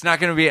 It's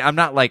not going to be, I'm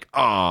not like,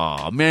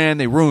 oh, man,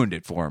 they ruined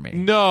it for me.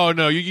 No,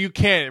 you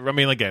can't. I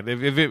mean, again,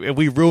 if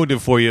we ruined it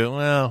for you,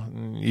 well,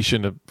 you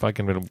shouldn't have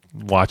fucking been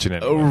watching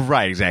it. Oh,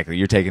 right, exactly.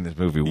 You're taking this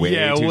movie way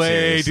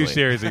too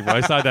seriously. Bro.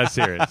 It's not that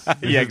serious.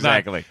 Yeah,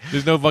 exactly.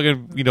 There's no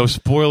fucking,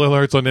 spoiler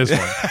alerts on this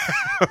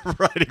one.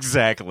 Right,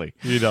 exactly.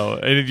 And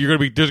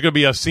there's gonna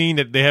be a scene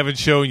that they haven't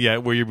shown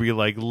yet where you'll be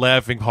like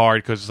laughing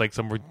hard because it's like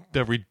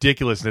the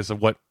ridiculousess of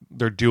what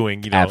they're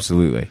doing.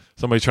 Absolutely.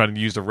 Somebody's trying to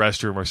use the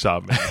restroom or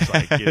something. It's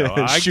like,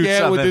 I Shoot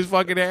can't something. with this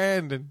fucking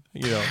hand, and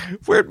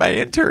Where'd my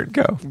intern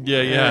go?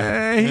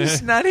 Yeah.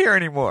 He's not here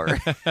anymore.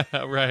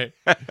 Right.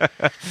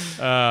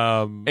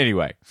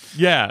 Anyway.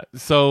 Yeah.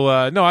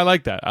 So no, I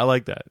like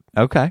that.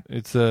 Okay.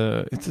 It's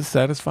a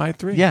satisfied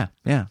 3. Yeah.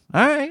 All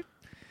right.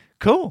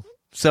 Cool.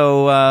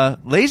 So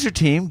Laser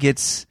Team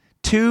gets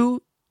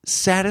 2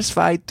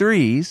 satisfied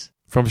 3s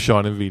from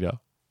Sean and Vito.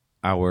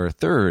 Our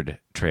third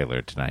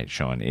trailer tonight,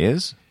 Sean,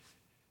 is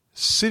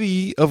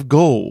City of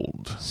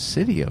Gold.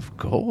 City of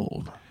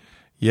Gold.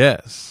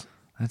 Yes.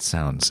 That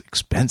sounds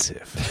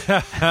expensive.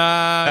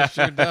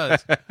 Sure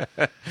does.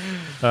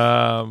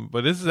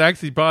 But this is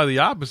actually probably the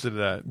opposite of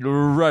that.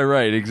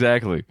 Right,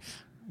 exactly.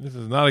 This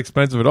is not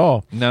expensive at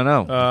all.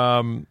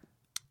 No.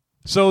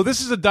 So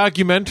this is a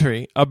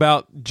documentary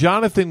about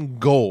Jonathan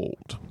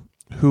Gold,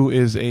 who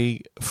is a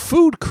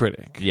food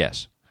critic.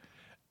 Yes.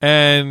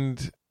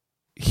 And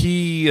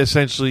he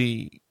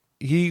essentially,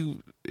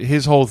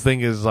 his whole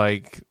thing is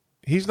like,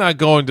 he's not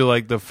going to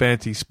like the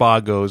fancy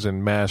Spagos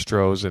and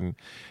Mastros and,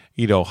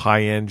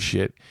 high-end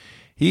shit.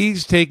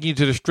 He's taking you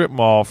to the strip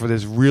mall for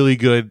this really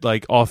good,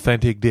 like,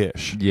 authentic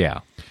dish.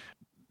 Yeah.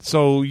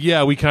 So,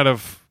 yeah, we kind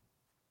of,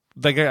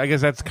 like, I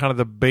guess that's kind of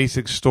the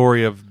basic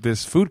story of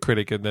this food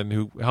critic, and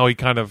then how he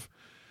kind of,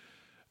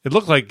 it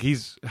looked like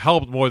he's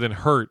helped more than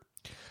hurt.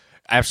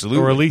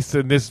 Absolutely. Or at least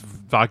in this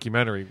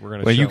documentary we're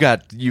going to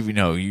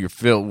show. You're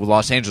filled,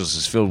 Los Angeles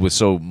is filled with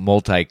so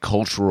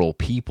multicultural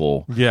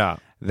people. Yeah.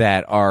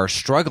 That are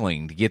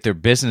struggling to get their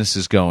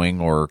businesses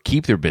going or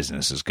keep their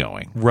businesses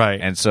going.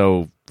 Right. And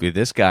so if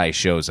this guy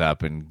shows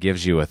up and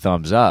gives you a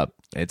thumbs up,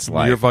 it's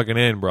like... You're fucking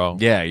in, bro.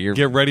 Yeah,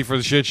 Get ready for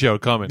the shit show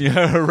coming.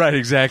 Yeah, right,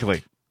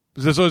 exactly.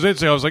 So it was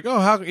interesting. I was like, oh,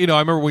 how... I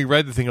remember when we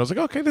read the thing, I was like,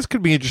 okay, this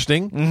could be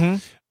interesting. Mm-hmm.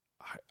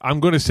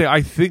 I'm going to say,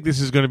 I think this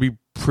is going to be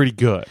pretty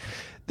good.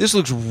 This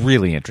looks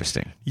really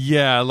interesting.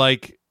 Yeah,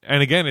 like...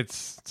 And again,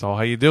 it's all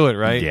how you do it,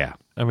 right? Yeah.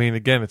 I mean,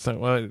 again, it's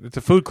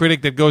a food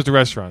critic that goes to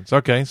restaurants.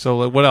 Okay,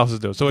 so what else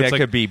is there? So that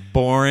could be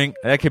boring.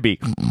 That could be...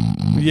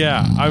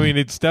 Yeah, I mean,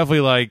 it's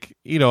definitely like,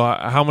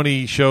 how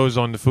many shows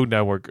on the Food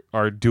Network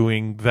are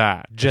doing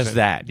that? Just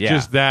that, yeah.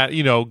 Just that,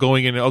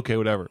 going in, okay,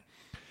 whatever.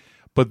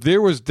 But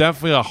there was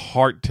definitely a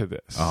heart to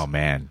this. Oh,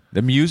 man.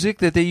 The music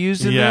that they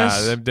used in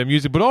this? Yeah, the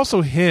music, but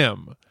also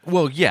him.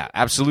 Well, yeah,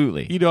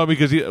 absolutely.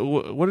 Because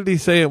what did he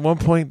say at one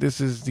point? This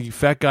is the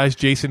fat guy's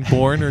Jason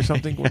Bourne or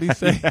something? What did he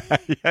say?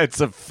 Yeah,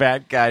 it's a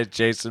fat guy's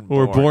Jason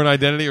Bourne. Or Bourne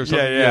Identity or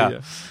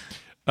something?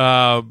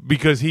 Yeah.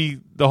 Because the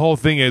whole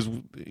thing is,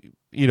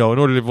 in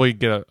order to really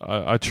get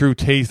a true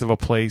taste of a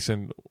place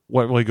and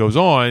what really goes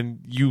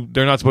on,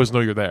 they're not supposed to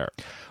know you're there.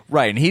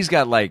 Right, and he's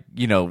got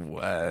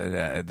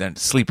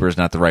sleeper is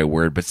not the right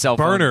word, but cell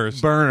phone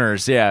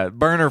burners, yeah,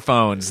 burner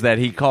phones that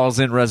he calls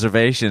in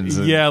reservations.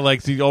 Yeah,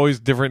 like he's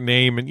always different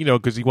name, and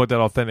because you want that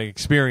authentic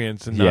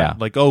experience, and not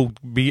like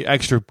be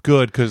extra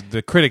good because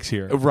the critic's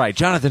here. Right,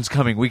 Jonathan's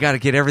coming. We got to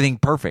get everything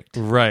perfect.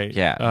 Right.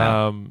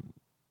 Yeah.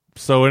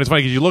 So and it's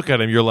funny because you look at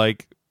him, you're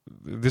like,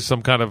 this is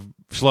some kind of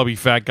schlubby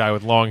fat guy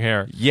with long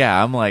hair.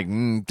 Yeah, I'm like,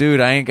 dude,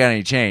 I ain't got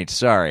any change.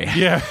 Sorry.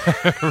 Yeah.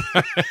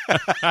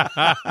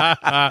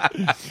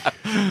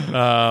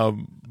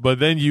 But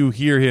then you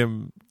hear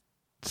him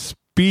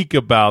speak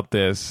about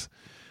this,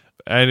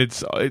 and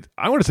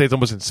I want to say it's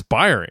almost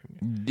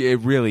inspiring. It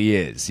really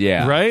is,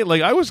 yeah. Right?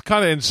 Like, I was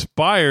kind of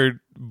inspired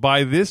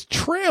by this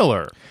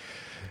trailer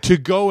to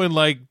go and,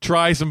 like,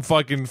 try some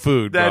fucking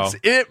food, bro. That's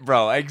it,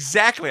 bro.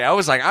 Exactly. I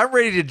was like, I'm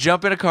ready to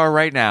jump in a car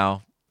right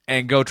now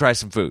and go try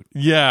some food.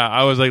 Yeah,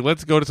 I was like,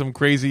 let's go to some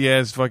crazy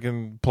ass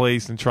fucking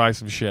place and try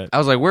some shit. I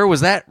was like, where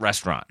was that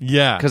restaurant?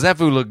 Yeah, Because that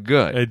food looked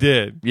good. it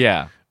did.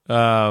 Yeah.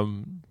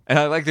 Um, And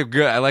I like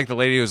the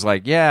lady who was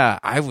like, yeah,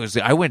 I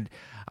went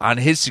on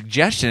his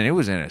suggestion. It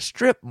was in a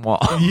strip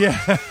mall. yeah,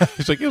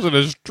 it's like it was in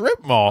a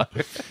strip mall.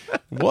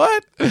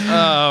 What?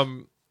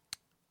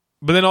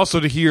 But then also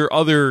to hear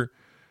other,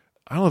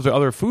 I don't know if they're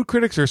other food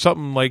critics or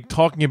something like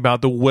talking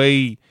about the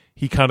way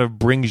he kind of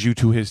brings you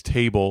to his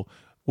table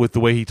with the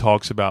way he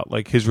talks about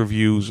like his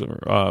reviews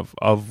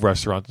of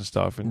restaurants and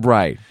stuff, and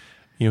Right.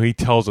 you know, he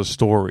tells a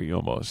story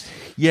almost.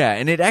 Yeah,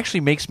 and it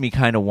actually makes me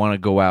kind of want to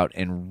go out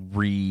and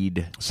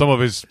read Some of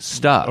his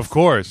stuff. of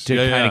course, To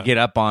kind of get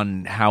up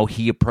on how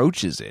he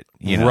approaches it.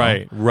 You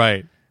know?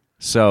 right.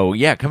 So,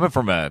 yeah, coming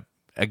from a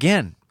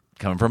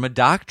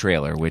doc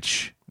trailer,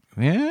 which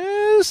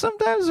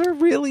sometimes are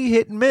really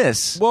hit and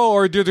miss. Well,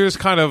 or they're just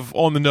kind of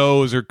on the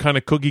nose or kind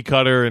of cookie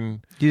cutter, and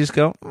You just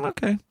go,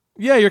 okay.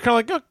 yeah, you're kind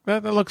of like,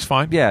 oh, that looks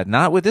fine. Yeah,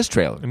 not with this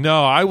trailer.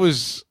 No,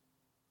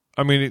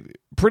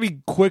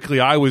 pretty quickly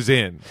I was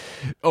in.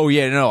 Oh,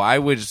 yeah, no,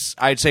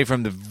 I'd say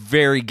from the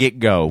very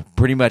get-go,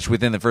 pretty much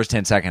within the first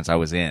 10 seconds, I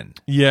was in.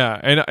 Yeah,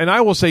 and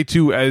I will say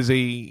too, as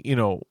a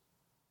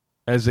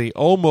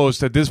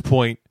almost at this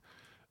point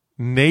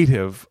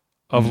native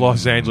of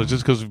Los Angeles,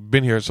 just because we've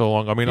been here so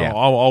long. I mean, Yeah.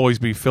 I'll always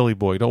be Philly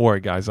boy. Don't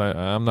worry, guys.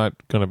 I'm not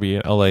going to be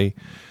an LA,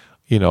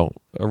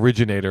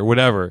 originator,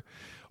 whatever.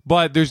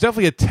 But there's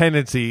definitely a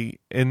tendency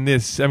in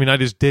this. I mean, I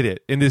just did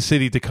it in this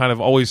city to kind of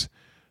always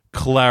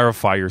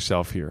clarify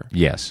yourself here.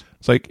 Yes.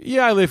 It's like,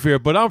 yeah, I live here,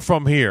 but I'm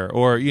from here,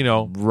 or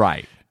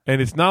Right. and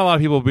it's not a lot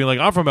of people being like,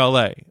 I'm from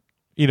LA,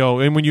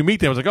 and when you meet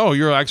them, it's like, oh,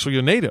 you're actually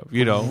a native,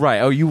 Right.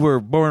 Oh, you were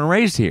born and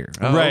raised here.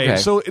 Oh, right. okay.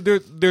 So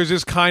there's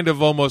this kind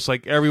of almost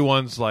like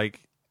everyone's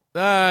like,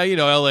 LA,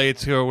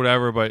 it's here or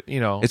whatever, but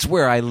it's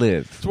where I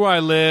live. it's where I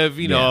live,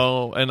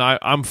 and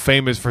I'm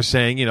famous for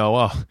saying,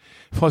 well,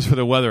 if it was for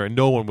the weather, and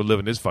no one would live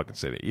in this fucking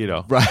city,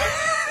 Right.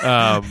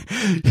 Um,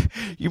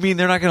 You mean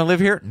they're not going to live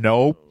here?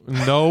 Nope.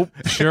 Nope,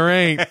 sure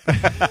ain't.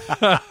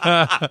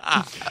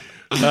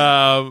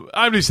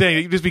 I'm just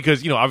saying, just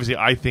because obviously,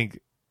 I think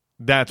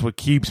that's what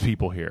keeps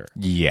people here.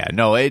 Yeah.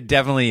 No, it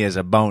definitely is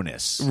a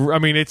bonus. I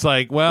mean, it's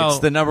like, well, It's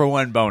the number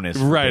one bonus.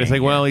 for right. It's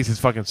being like, well, here. at least it's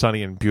fucking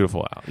sunny and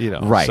beautiful out,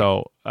 Right.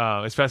 So,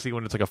 especially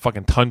when it's like a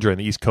fucking tundra in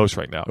the East Coast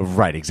right now.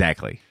 Right.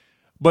 Exactly.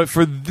 But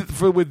for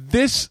with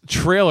this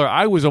trailer,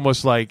 I was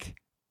almost like,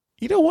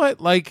 you know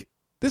what? Like,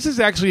 this is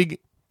actually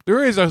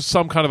there is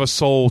some kind of a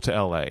soul to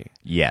LA,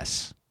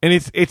 Yes. and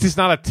it's just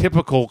not a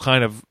typical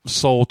kind of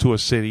soul to a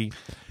city.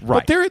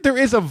 Right. But there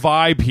is a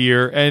vibe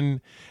here,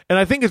 and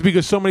I think it's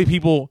because so many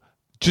people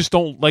just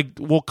don't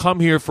will come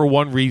here for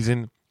one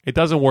reason. It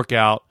doesn't work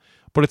out,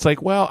 but it's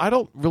like, well, I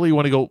don't really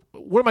want to go.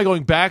 What am I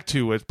going back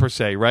to, as per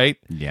se? Right?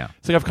 Yeah.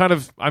 It's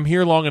like I'm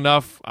here long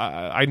enough.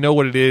 I know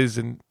what it is,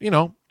 and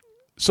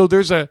so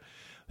there's an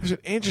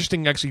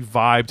interesting actually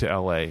vibe to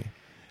LA,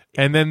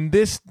 and then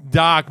this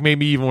doc made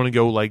me even want to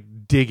go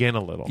dig in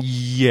a little.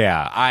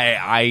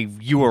 Yeah,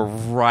 you were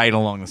right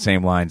along the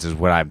same lines as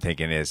what I'm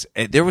thinking is.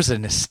 There was a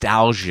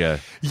nostalgia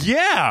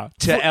Yeah,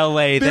 to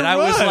LA that there I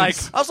was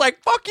was.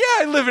 like, fuck yeah,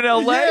 I live in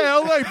LA. Yeah,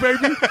 LA,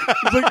 baby.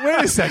 It's like,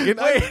 wait a second,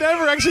 I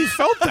never actually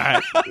felt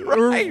that,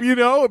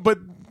 Right.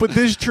 But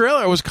this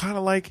trailer was kind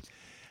of like,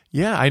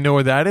 yeah, I know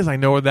where that is. I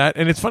know where that,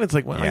 and it's funny. It's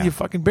like, well, Yeah. you've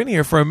fucking been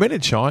here for a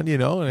minute, Sean.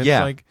 And it's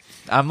Yeah. like,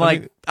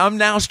 I'm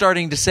now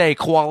starting to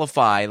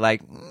qualify,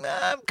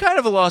 I'm kind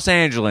of a Los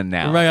Angelan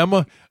now. right? I'm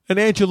an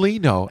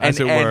Angelino, as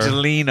An it were.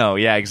 Angelino,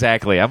 yeah,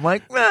 exactly. I'm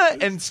like,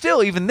 and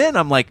still, even then,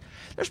 I'm like,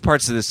 there's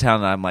parts of this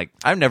town that I'm like,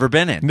 I've never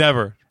been in.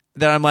 Never.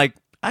 That I'm like,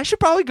 I should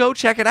probably go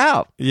check it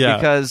out. Yeah.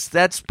 Because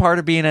that's part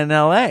of being in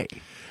LA.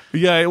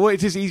 Yeah, well,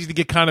 it's just easy to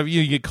get kind of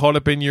you get caught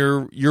up in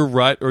your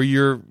rut or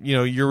your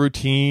your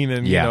routine,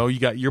 and Yeah. you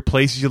got your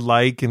places you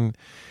like, and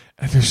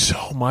there's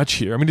so much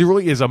here. I mean, there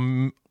really is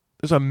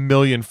there's a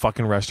million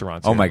fucking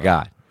restaurants. Oh here, my man.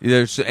 God.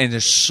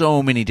 There's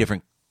so many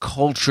different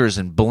cultures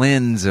and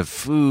blends of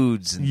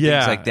foods and Yeah,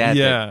 things like that.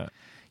 yeah. That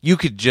you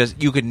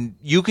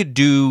could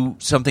do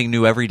something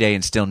new every day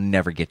and still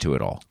never get to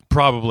it all.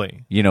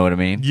 Probably. You know what I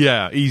mean?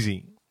 Yeah,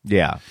 easy.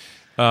 Yeah.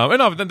 And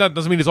no, that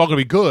doesn't mean it's all going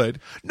to be good.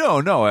 No,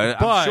 I'm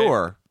But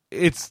sure.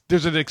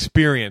 there's an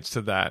experience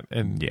to that,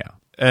 and Yeah.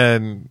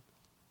 and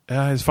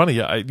it's funny.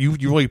 You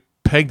really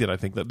pegged it. I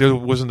think that there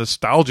was a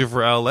nostalgia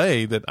for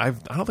LA that I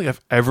don't think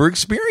I've ever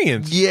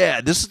experienced.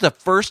 Yeah, this is the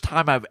first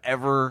time I've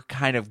ever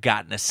kind of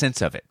gotten a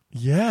sense of it.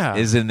 Yeah,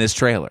 Is in this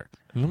trailer.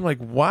 and I'm like,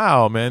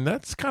 wow, man,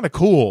 that's kind of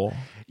cool.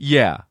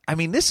 Yeah. I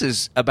mean, this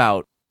is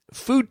about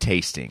food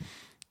tasting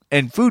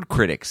and food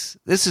critics.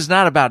 This is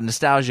not about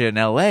nostalgia in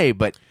LA,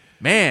 but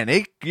man,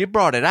 it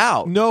brought it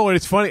out. No, and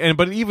it's funny,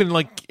 but even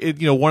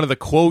one of the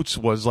quotes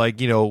was like,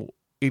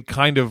 it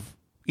kind of,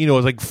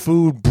 it's like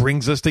food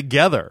brings us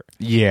together.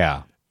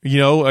 Yeah.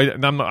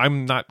 And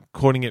I'm not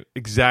quoting it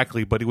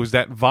exactly, but it was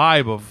that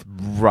vibe of,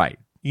 Right.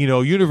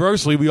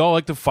 universally, we all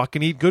like to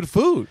fucking eat good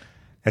food.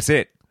 That's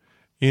it.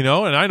 And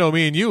I know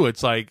me and you,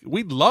 it's like,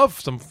 we'd love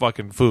some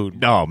fucking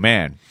food. Oh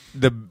man,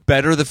 the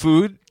better the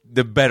food,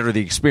 the better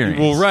the experience.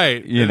 Well,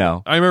 right. You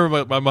know. I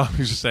remember my mom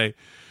used to say,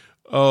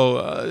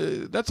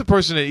 that's a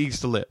person that eats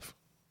to live.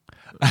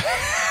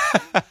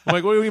 I'm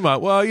like, what do you mean,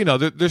 Mom? Well,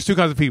 there's two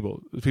kinds of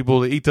people. There's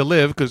people that eat to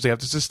live because they have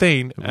to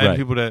sustain, and Right.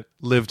 people that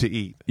live to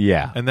eat.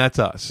 Yeah. And that's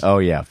us. Oh,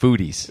 yeah.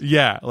 Foodies.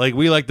 Yeah, like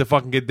we like to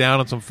fucking get down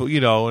on some food,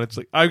 and it's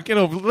like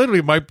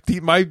literally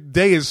my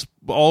day is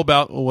all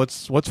about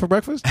what's for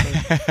breakfast.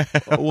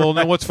 Well,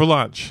 then what's for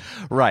lunch?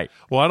 Right.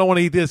 Well, I don't want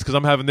to eat this because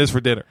I'm having this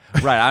for dinner.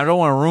 Right. I don't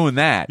want to ruin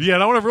that. Yeah, I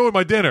don't want to ruin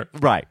my dinner.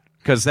 Right.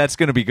 Because that's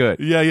going to be good.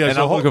 Yeah, yeah. And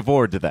so I'm looking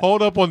forward to that.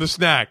 Hold up on the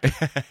snack.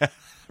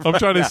 I'm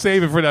trying to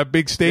save it for that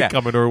big steak Yeah.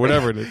 coming or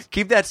whatever it is.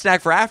 Keep that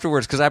snack for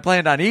afterwards because I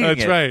planned on eating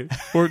That's it. right.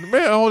 Or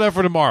man, hold that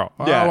for tomorrow.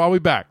 Yeah. I'll be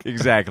back.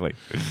 Exactly.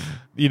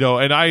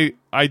 And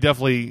I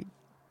definitely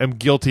am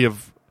guilty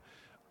of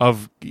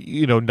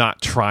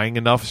not trying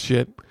enough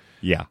shit.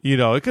 Yeah.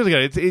 Because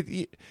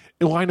again,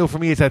 I know for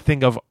me it's that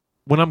thing of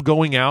when I'm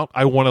going out,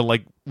 I want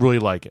to really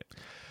like it.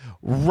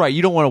 Right.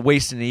 You don't want to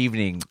waste an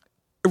evening.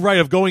 Right,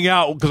 of going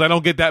out because I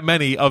don't get that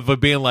many of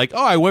it being like,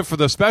 I went for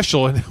the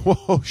special and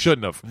whoa,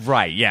 shouldn't have.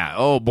 Right. Yeah.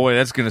 Oh boy,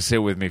 that's going to sit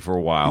with me for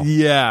a while.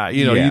 Yeah,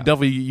 Yeah. you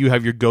definitely you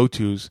have your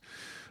go-tos.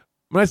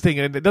 But I was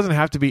thinking it doesn't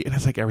have to be, and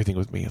it's like everything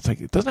with me. It's like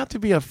it doesn't have to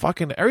be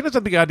everything doesn't have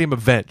to be a goddamn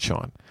event,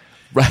 Sean.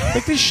 Right.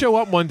 Like just show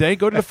up one day,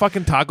 go to the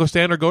fucking taco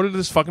stand or go to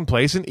this fucking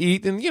place and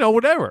eat and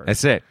whatever.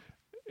 That's it.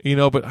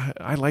 But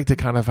I like to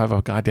kind of have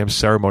a goddamn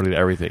ceremony to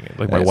everything.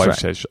 Like my That's wife right.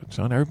 says,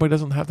 Sean, everybody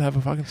doesn't have to have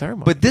a fucking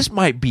ceremony. But this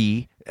might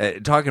be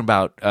talking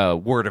about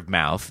word of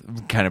mouth,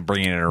 kind of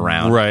bringing it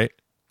around, right.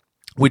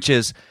 which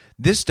is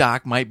this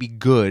doc might be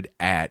good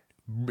at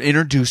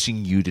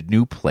introducing you to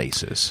new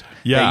places.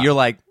 Yeah. That you're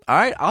like, all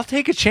right, I'll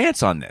take a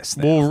chance on this.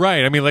 then. Well,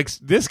 right. I mean, like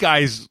this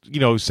guy's,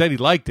 said he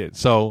liked it.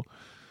 So,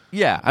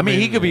 Yeah. I mean,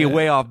 he could be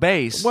way off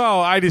base.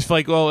 well, I just feel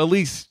like, at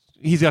least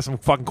he's got some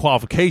fucking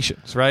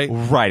qualifications, right?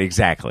 Right,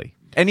 exactly.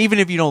 And even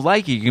if you don't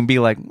like it, you can be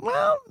like,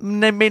 well,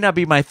 it may not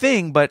be my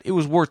thing, but it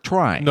was worth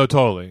trying. No,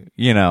 totally.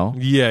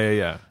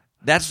 Yeah.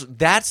 That's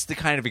the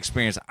kind of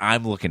experience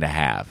I'm looking to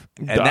have.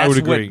 And I would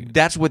agree.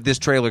 That's what this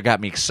trailer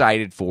got me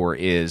excited for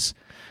is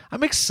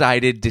I'm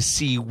excited to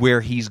see where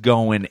he's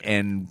going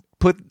and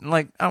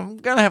I'm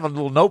going to have a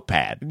little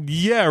notepad.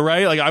 Yeah,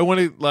 right? Like, I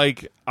want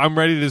to, I'm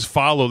ready to just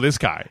follow this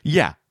guy.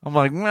 Yeah. I'm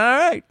like, all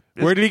right.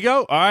 Where did he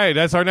go? All right,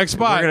 that's our next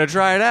spot. We're going to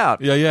try it out.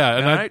 Yeah.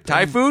 And All right,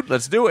 Thai food,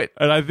 let's do it.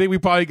 And I think we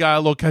probably got a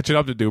little catching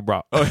up to do,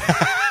 bro.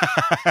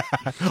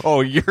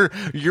 Oh,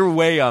 you're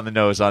way on the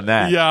nose on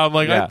that. Yeah, I'm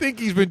like, Yeah. I think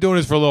he's been doing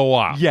this for a little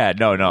while. Yeah,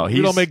 no.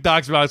 We don't make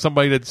docs about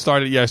somebody that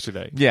started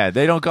yesterday. Yeah,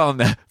 they don't call him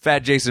the Fat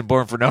Jason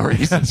born for no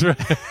reason. That's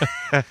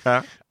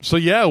right. So,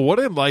 yeah, what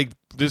a,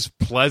 this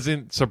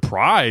pleasant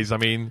surprise. I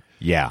mean,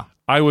 Yeah.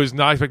 I was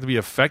not expecting to be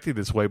affected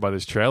this way by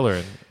this trailer.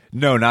 And,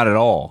 No, not at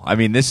all. I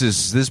mean, this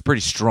is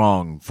pretty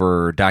strong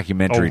for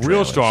documentary real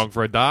trailers. strong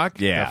for a doc.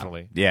 Yeah.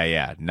 Definitely.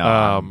 Yeah. No,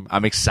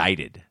 I'm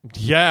excited.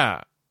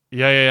 Yeah.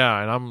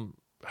 And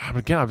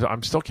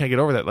I'm still can't get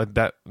over that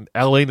that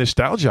LA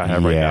nostalgia I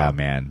have right now.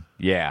 Man.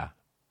 Yeah.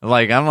 I'm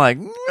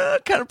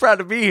kind of proud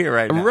to be here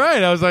right now.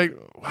 Right. I was like,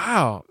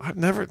 wow,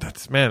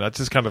 that's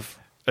just kind of,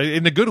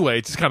 in a good way,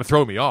 it's just kind of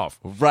throwing me off.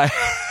 Right.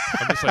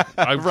 I'm just like,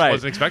 I Right.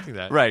 wasn't expecting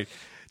that. Right.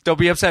 Don't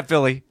be upset,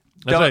 Philly.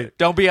 That's right.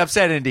 Don't be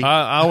upset, Indy.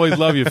 I always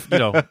love you,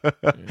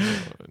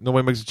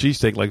 nobody makes a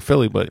cheesesteak like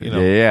Philly, but,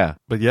 Yeah.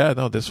 But yeah,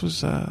 no, this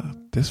was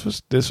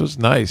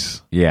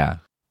nice. Yeah.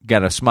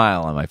 Got a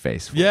smile on my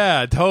face.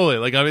 Yeah, totally.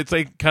 Like, it's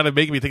like kind of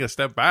making me take a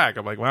step back.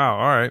 I'm like, wow,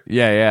 all right.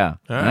 Yeah.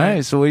 All All right.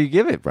 right. So what do you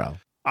give it, bro?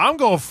 I'm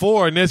going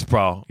 4 in this,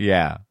 bro.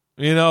 Yeah.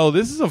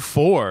 This is a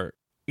 4.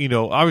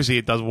 Obviously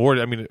it does award.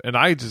 I mean, and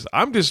I'm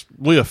just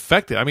really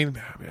affected. I mean,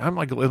 I'm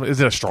like, is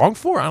it a strong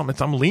 4?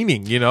 I'm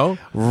leaning,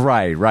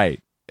 Right.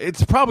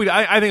 It's probably,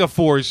 I think a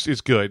 4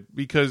 is good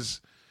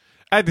because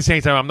at the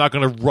same time, I'm not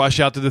going to rush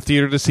out to the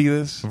theater to see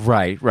this.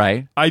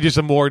 Right. I just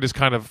am more just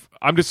kind of,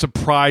 I'm just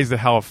surprised at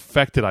how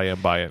affected I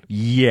am by it.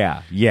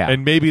 Yeah.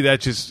 And maybe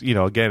that just,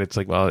 again, it's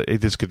like, well,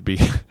 this could be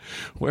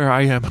where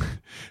I am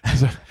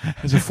as a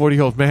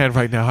 40-year-old man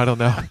right now. I don't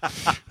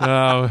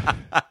know.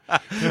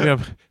 Maybe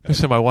I'm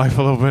missing my wife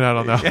a little bit. I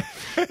don't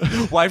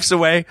know. Wife's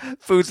away.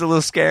 Food's a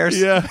little scarce.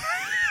 Yeah.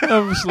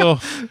 I'm just a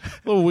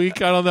little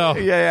weak. I don't know.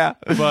 Yeah.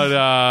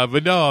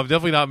 But no, I'm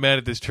definitely not mad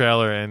at this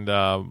trailer. And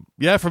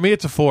for me,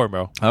 it's a 4,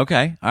 bro.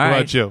 Okay. All What right.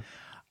 about you?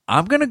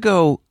 I'm going to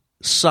go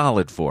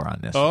solid 4 on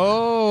this.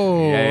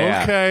 Oh,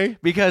 Yeah. okay.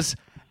 Because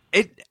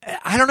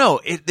I don't know.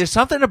 There's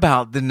something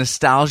about the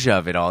nostalgia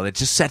of it all that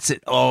just sets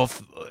it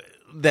off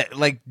that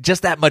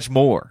just that much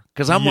more.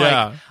 Because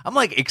I'm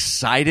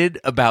excited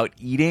about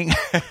eating.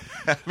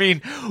 I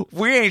mean,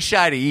 we ain't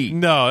shy to eat.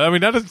 No, I mean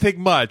that doesn't take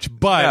much,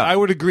 but No. I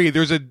would agree.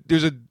 There's a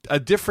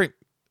different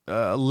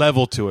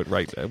level to it,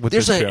 right? With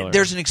this trailer.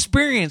 There's an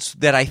experience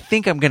that I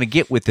think I'm going to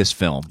get with this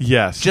film.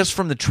 Yes. Just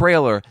from the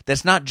trailer,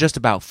 that's not just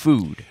about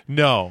food.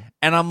 no.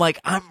 And I'm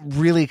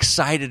really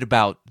excited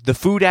about the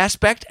food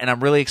aspect, and I'm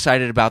really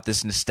excited about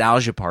this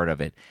nostalgia part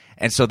of it.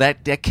 And so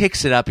that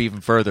kicks it up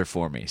even further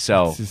for me.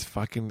 So It's just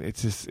fucking.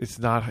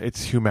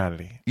 It's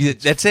humanity.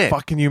 that's it.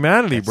 Fucking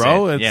humanity, That's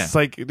bro. it, It's yeah.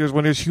 like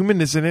when there's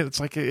humanness in it. It's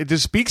like it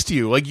just speaks to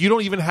you. Like you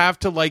don't even have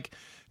to like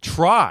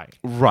try.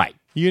 Right.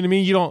 You know what I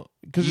mean? You don't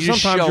because You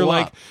just sometimes show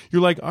up.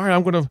 you're like, all right,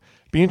 I'm gonna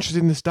be interested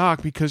in this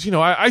doc because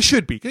I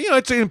should be.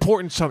 It's an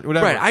important something.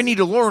 Whatever. Right. I need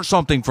to learn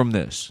something from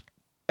this.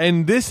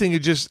 And this thing,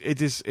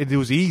 it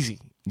was easy.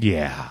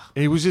 Yeah.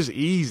 It was just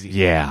easy.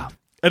 Yeah.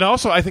 And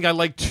also, I think I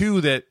like too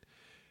that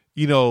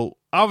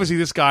obviously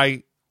this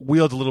guy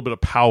wields a little bit of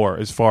power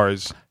as far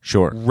as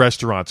Sure.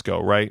 restaurants go,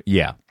 right?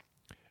 Yeah.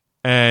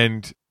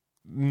 And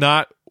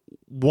not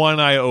one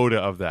iota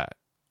of that.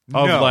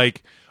 Of No.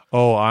 like,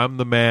 oh, I'm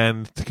the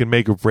man that can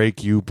make or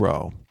break you,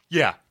 bro.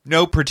 Yeah.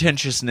 No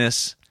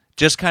pretentiousness.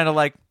 Just kind of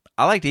like,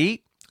 I like to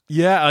eat.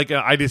 Yeah, like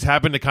I just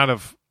happen to kind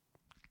of,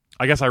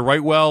 I guess I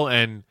write well,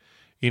 and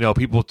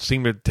people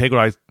seem to take what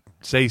I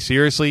say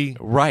seriously.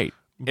 Right.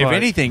 If But-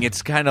 anything,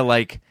 it's kind of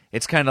like,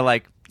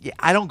 yeah,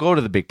 I don't go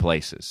to the big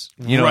places.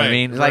 You know what I Right,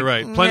 mean? It's right,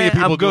 like, right. Plenty of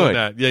people I'm doing good.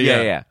 that.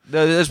 Yeah.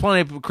 There's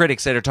plenty of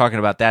critics that are talking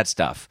about that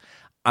stuff.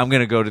 I'm going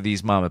to go to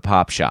these mom and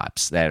pop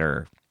shops that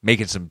are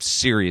making some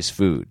serious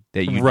food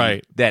that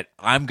Right. that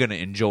I'm going to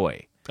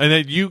enjoy. And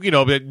that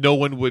that no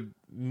one would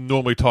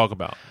normally talk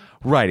about.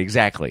 Right,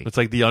 exactly. It's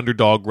like the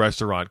underdog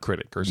restaurant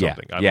critic or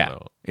something. I don't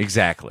know.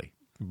 Exactly.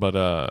 But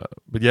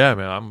yeah,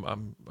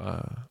 man,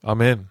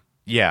 I'm in.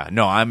 Yeah,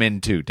 no, I'm in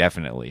too,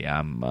 definitely.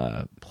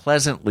 I'm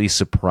pleasantly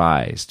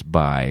surprised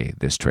by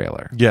this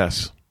trailer.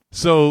 Yes.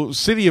 So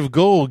City of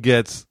Gold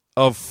gets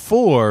a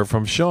 4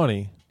 from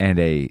Shawnee. And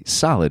a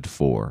solid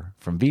 4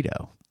 from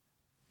Vito.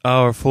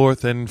 Our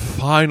fourth and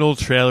final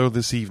trailer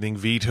this evening,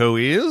 Vito,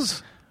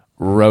 is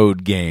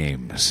Road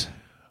Games.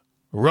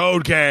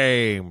 Road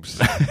Games.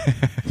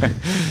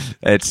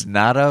 It's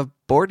not a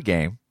board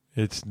game.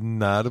 It's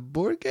not a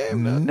board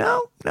game.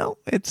 No,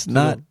 it's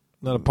not.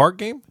 Not a park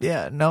game.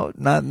 Yeah, no,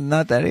 not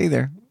that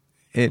either.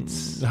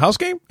 It's A house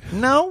game.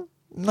 no,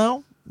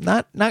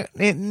 not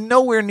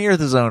nowhere near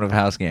the zone of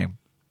house game.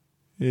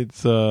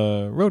 It's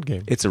a road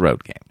game. It's a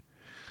road game.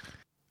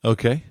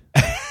 Okay.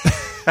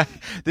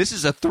 This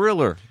is a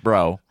thriller,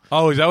 bro.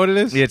 Oh, is that what it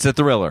is? It's a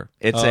thriller.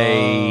 It's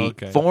a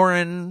okay.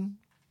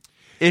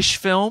 foreign-ish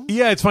film.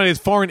 Yeah, it's funny. It's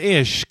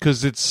foreign-ish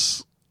because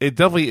it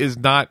definitely is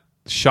not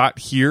shot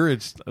here.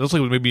 It looks like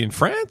it was maybe in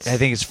France, I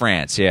think it's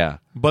France, yeah.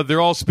 but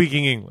they're all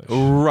speaking English.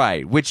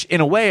 Right, which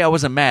in a way I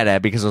wasn't mad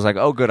at because I was like,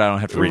 oh, good, I don't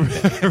have to read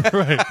it.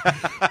 Right.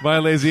 My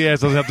lazy ass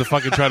doesn't have to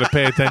fucking try to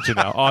pay attention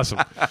now. Awesome.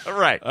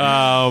 Right.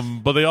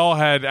 But they all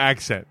had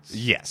accents.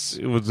 Yes.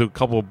 It was there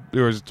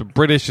was the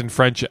British and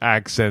French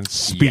accents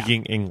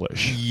speaking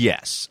English.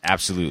 Yes,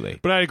 absolutely.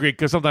 But I agree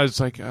because sometimes it's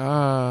like, okay,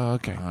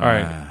 all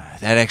right.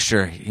 That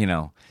extra,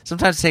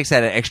 sometimes it takes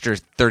that extra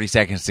 30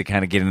 seconds to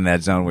kind of get in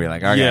that zone where you're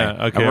like, okay,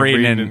 Yeah, okay, I'm I'm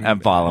reading reading and I'm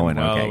following.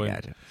 and Okay, following.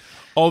 gotcha.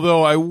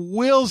 Although I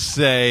will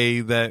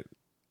say that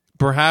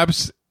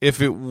perhaps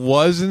if it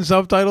was in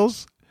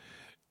subtitles,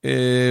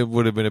 it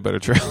would have been a better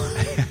trailer.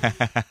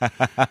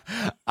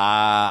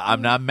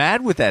 I'm not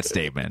mad with that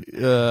statement.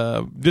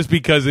 Just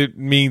because it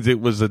means it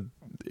was a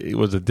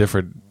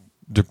different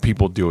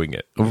people doing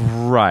it.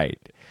 Right.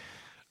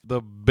 The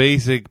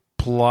basic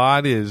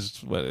plot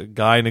is what, a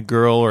guy and a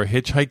girl are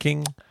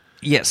hitchhiking.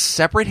 Yes,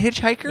 separate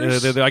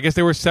hitchhikers? I guess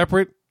they were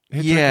separate.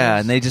 Hitchhikers. Yeah,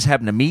 and they just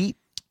happen to meet?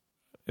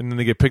 And then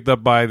they get picked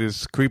up by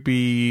this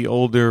creepy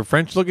older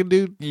French-looking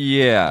dude.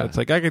 Yeah. It's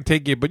like, I can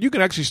take you, but you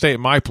can actually stay at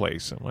my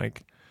place. I'm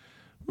like,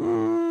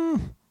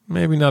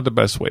 maybe not the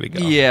best way to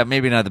go. Yeah,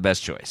 maybe not the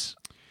best choice.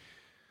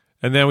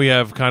 And then we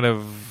have kind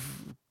of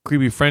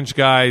creepy French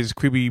guys,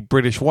 creepy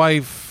British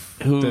wife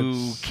Who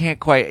that's can't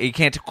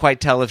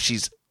quite tell if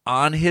she's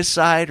on his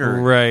side or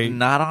Right.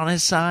 not on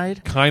his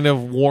side. kind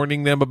of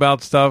warning them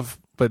about stuff,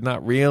 but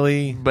not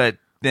really. But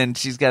then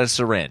she's got a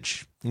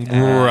syringe.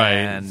 Right.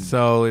 And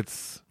So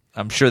it's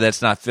I'm sure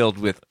that's not filled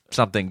with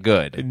something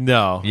good.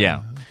 no.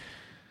 Yeah.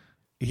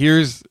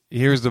 Here's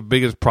the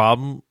biggest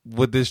problem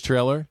with this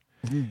trailer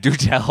Do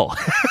tell.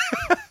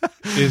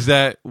 is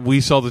that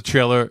we saw the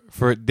trailer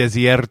for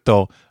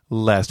Desierto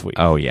last week.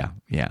 Oh, yeah.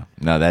 Yeah.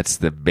 No, that's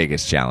the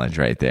biggest challenge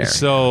right there.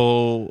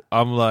 So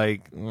I'm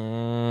like,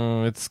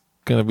 it's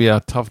gonna be a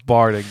tough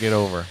bar to get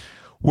over.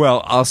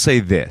 Well, I'll say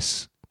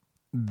this.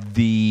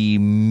 The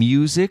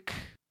music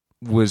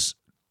was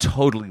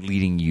totally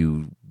leading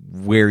you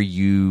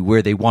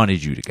where they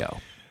wanted you to go.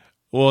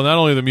 Well, not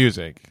only the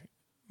music,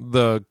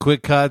 the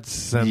quick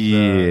cuts and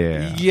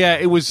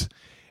it was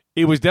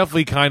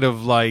definitely kind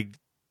of like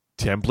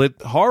template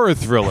horror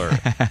thriller.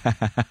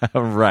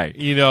 Right.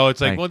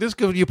 It's like, Right. well, just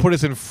because you put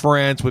us in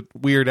France with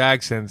weird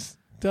accents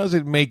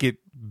doesn't make it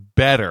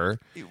better.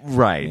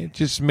 Right. It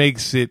just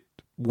makes it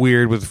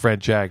weird with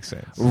French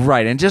accents.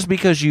 Right. And just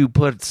because you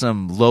put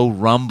some low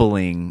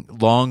rumbling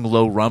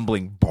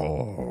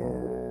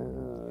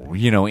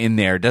in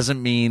there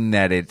doesn't mean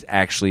that it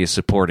actually is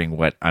supporting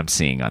what I'm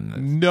seeing on the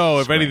No,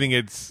 if screen. anything,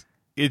 it's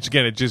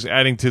just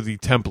adding to the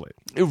template.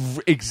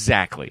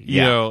 Exactly.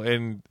 You know,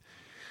 and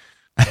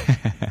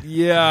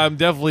Yeah, I'm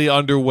definitely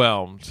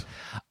underwhelmed.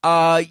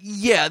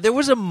 Yeah, there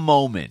was a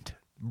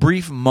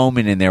brief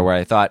moment in there where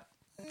I thought,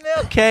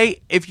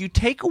 okay, if you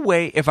take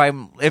away, if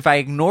I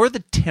ignore the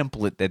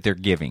template that they're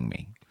giving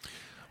me.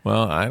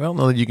 Well, I don't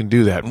know that you can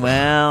do that.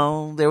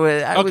 Well, there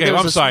was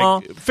I'm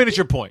sorry. Finish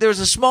your point. There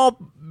was a small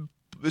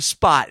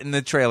spot in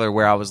the trailer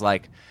where I was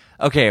like,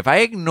 okay, if I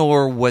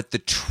ignore what the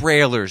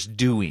trailer's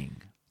doing,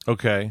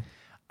 Okay.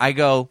 I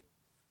go,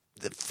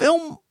 the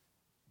film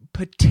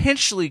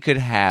potentially could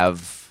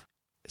have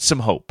some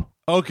hope.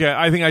 Okay,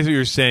 I think I see what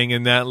you're saying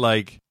in that,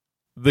 like,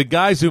 the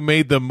guys who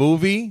made the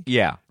movie,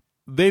 Yeah.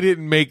 they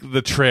didn't make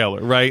the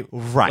trailer, right?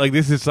 Right. Like,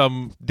 this is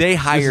some... They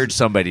hired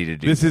somebody to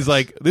do This is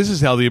like, this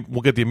is how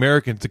we'll get the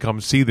Americans to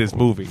come see this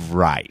movie.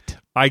 right.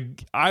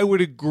 I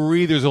would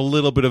agree there's a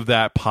little bit of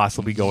that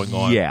possibly going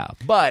on. Yeah,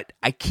 but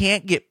I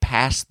can't get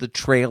past the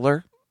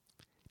trailer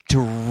to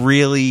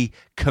really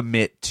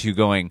commit to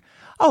going,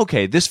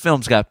 okay, this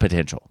film's got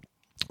potential.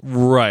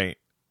 Right.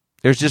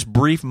 There's just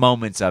brief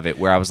moments of it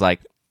where I was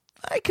like,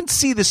 I can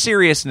see the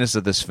seriousness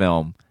of this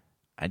film.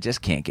 I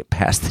just can't get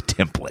past the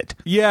template.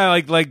 Yeah,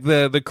 like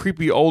the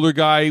creepy older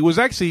guy was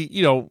actually,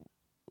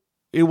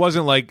 it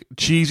wasn't like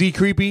cheesy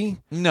creepy.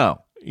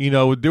 No.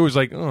 There was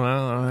like, oh, I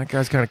don't know, that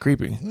guy's kind of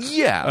creepy.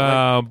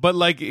 Yeah. But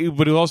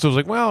it also was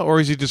like, well, or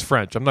is he just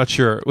French? I'm not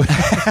sure. But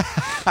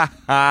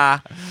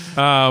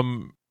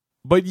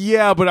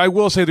I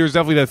will say there's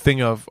definitely that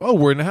thing of, oh,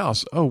 we're in the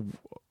house. Oh,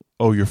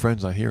 your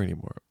friend's not here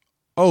anymore.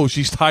 Oh,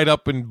 she's tied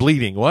up and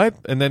bleeding. What?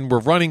 And then we're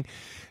running.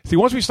 See,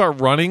 once we start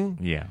running,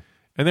 yeah.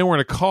 and then we're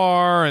in a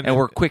car, and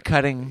we're quick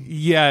cutting.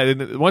 Yeah,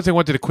 and once I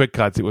went to the quick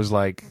cuts, it was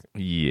like,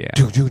 yeah,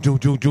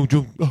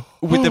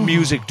 with the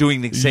music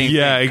doing the same thing.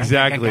 Yeah,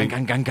 exactly.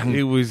 Gung, gung, gung, gung.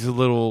 It was a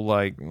little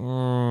like,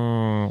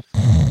 right.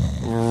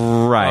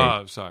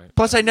 Oh, sorry.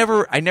 Plus, I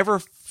never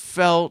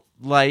felt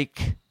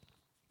like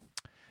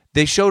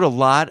they showed a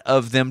lot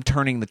of them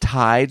turning the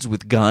tides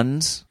with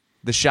guns,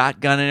 the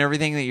shotgun and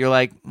everything. That you're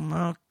like,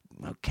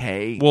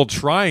 okay, well,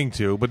 trying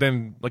to, but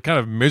then like kind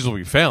of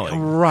miserably failing.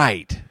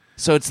 Right.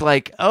 So it's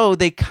like, oh,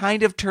 they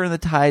kind of turn the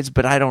tides,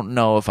 but I don't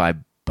know if I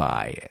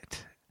buy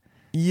it.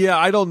 Yeah,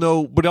 I don't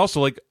know, but also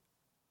like,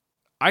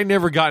 I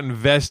never got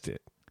invested.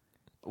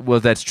 Well,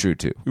 that's true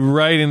too.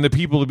 Right, and the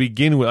people to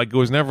begin with, like, it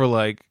was never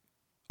like,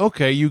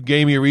 okay, you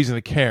gave me a reason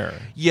to care.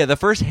 Yeah, the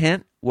first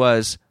hint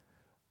was,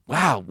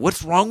 wow,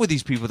 what's wrong with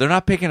these people? They're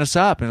not picking us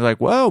up. And they're like,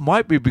 well, it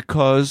might be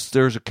because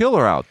there's a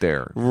killer out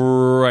there.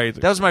 Right.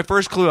 That was my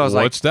first clue. I was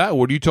what's that?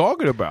 What are you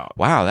talking about?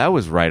 Wow, that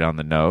was right on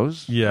the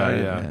nose.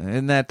 Yeah.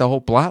 Isn't that the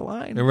whole plot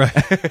line? Right.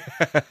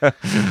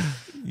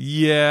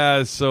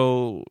 Yeah,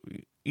 so,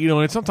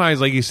 and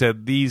sometimes, like you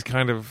said, these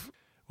kind of,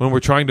 when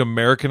we're trying to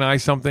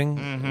Americanize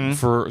something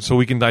so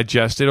we can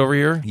digest it over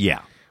here,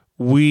 yeah,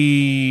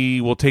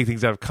 we will take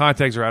things out of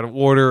context or out of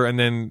order, and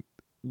then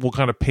we'll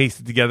kind of paste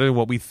it together in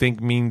what we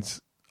think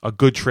means a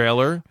good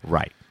trailer.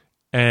 Right.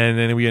 And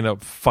then we end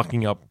up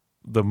fucking up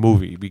the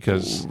movie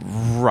because...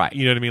 Right.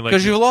 You know what I mean?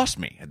 Because you lost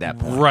me at that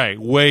point. Right.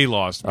 Way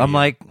lost me. I'm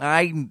like,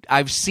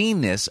 I've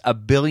seen this a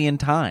billion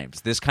times,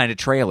 this kind of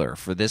trailer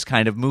for this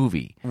kind of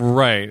movie.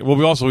 Right. Well,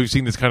 we've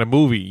seen this kind of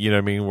movie, you know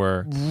what I mean,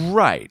 where...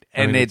 Right.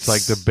 And it's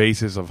like the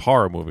basis of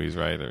horror movies,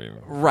 right? I mean,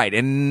 right.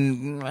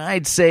 And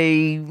I'd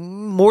say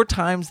more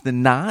times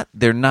than not,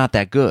 they're not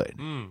that good.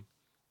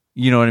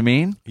 You know what I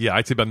mean? Yeah,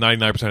 I'd say about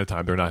 99% of the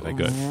time they're not that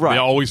good. Right. They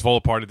always fall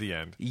apart at the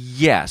end.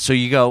 Yeah, so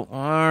you go, all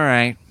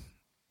right,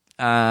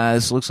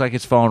 this looks like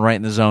it's falling right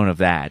in the zone of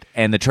that,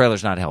 and the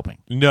trailer's not helping.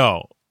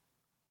 No.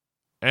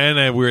 And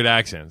I have weird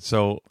accents,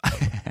 so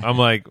I'm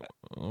like,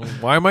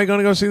 why am I going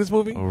to go see this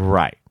movie?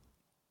 Right.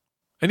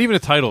 And even the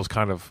title is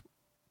kind of...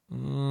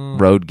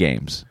 Road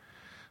Games.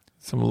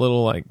 Some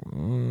little like...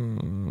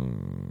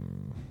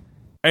 And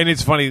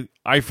it's funny,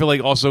 I feel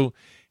like also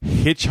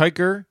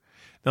Hitchhiker...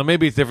 Now,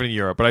 maybe it's different in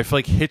Europe, but I feel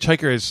like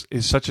Hitchhiker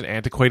is such an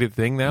antiquated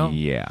thing now.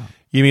 Yeah.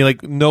 You mean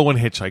like no one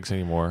hitchhikes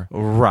anymore?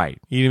 Right.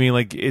 You know what I mean?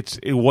 Like it's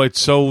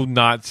so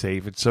not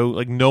safe. It's so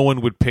like no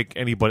one would pick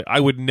anybody. I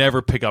would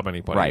never pick up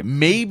anybody. Right.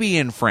 Maybe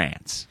in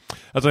France.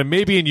 That's like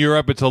maybe in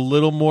Europe it's a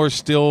little more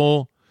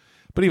still,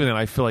 but even then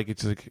I feel like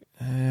it's like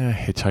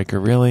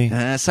Hitchhiker really.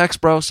 Sucks,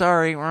 bro.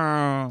 Sorry.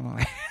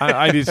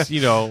 I just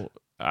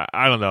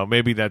I don't know.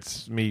 Maybe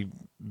that's me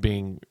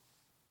being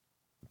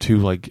too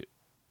like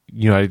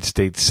United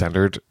States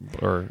centered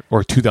or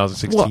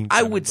 2016. Well,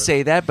 I would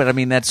say that, but I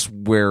mean that's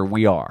where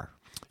we are.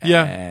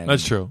 Yeah, and,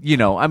 that's true.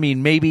 I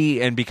mean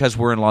maybe, and because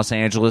we're in Los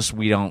Angeles,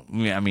 we don't.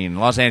 I mean,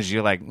 Los Angeles,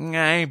 you're like,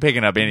 I ain't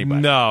picking up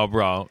anybody. No,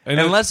 bro. And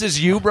unless it's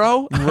you,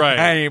 bro. Right.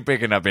 I ain't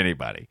picking up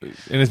anybody.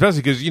 And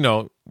especially because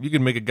you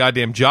can make a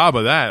goddamn job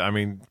of that. I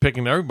mean,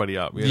 picking everybody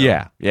up.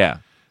 Yeah.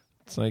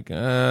 It's like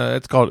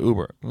it's called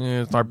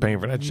Uber. Start paying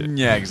for that shit.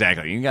 Yeah,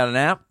 exactly. You got an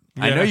app?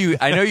 Yeah.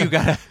 I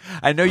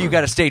know you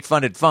got a state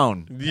funded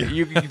phone. Yeah.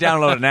 You can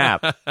download an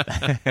app.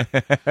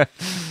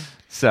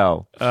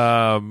 So,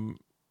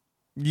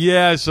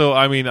 yeah. So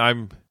I mean,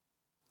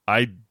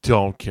 I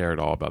don't care at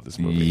all about this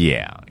movie.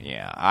 Yeah.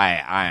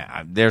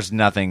 I there's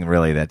nothing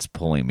really that's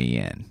pulling me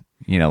in.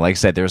 Like I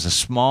said, there's a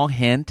small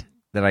hint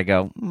that I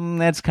go,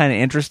 that's kind of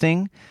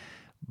interesting,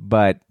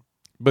 but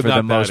for not the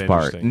that most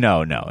part, interesting.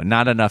 no,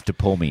 not enough to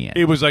pull me in.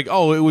 It was like,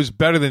 oh, it was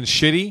better than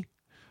shitty.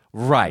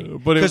 Right,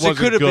 But it wasn't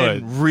could have good.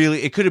 been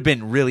really. It could have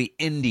been really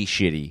indie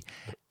shitty,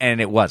 and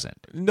it wasn't.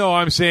 No,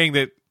 I'm saying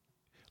that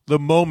the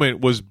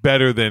moment was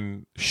better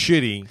than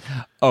shitty,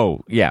 Oh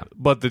yeah,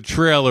 but the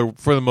trailer,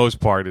 for the most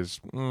part, is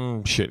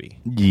shitty.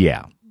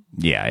 yeah.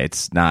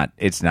 It's not.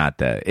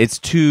 It's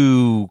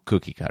too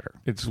cookie cutter,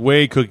 It's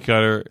way cookie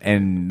cutter.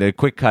 and the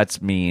quick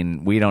cuts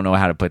mean we don't know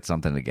how to put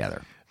something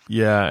together.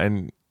 Yeah,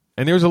 and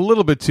there's a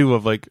little bit, too,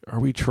 of like, are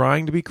we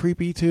trying to be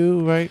creepy,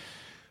 too, right?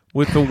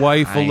 With the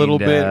wife a little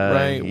bit, Kinda,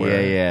 right?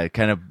 Yeah.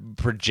 Kind of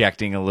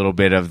projecting a little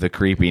bit of the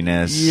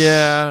creepiness.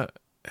 Yeah,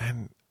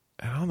 and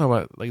I don't know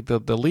about like the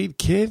lead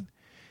kid.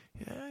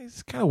 Yeah,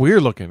 he's kind of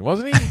weird looking,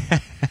 wasn't he?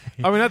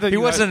 I mean, not that He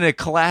wasn't a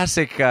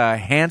classic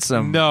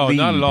handsome. No, lead.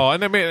 not at all.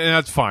 And I mean, and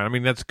that's fine. I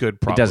mean, that's good.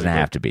 It Probably, doesn't but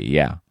have to be.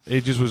 Yeah,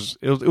 It just was.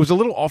 It was a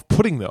little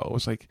off-putting, though. It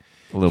was like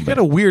a little you bit.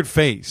 got a weird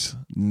face.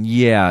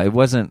 Yeah, it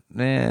wasn't.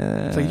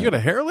 It's like you got a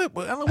hair lip.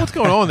 I don't know what's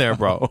going on there,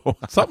 bro.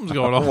 Something's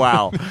going on.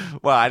 Wow.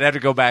 Well, I'd have to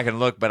go back and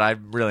look, but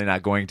I'm really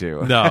not going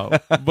to. No,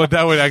 but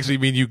that would actually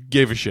mean you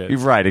gave a shit.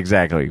 Right,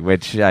 exactly.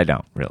 Which I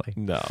don't really.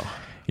 No.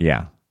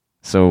 Yeah.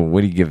 So,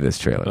 what do you give this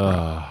trailer?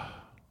 bro?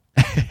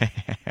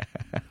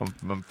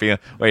 I'm feeling.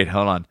 Wait,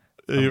 hold on.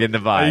 I'm getting the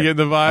vibe. Are you getting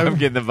the vibe? I'm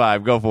getting the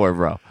vibe. Go for it,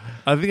 bro.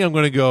 I think I'm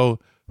going to go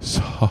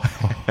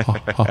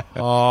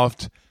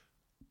soft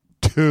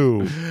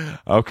 2.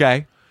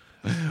 Okay.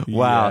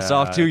 Wow. Yeah,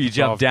 Soft 2, you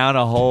jumped Soft down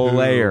a whole 2.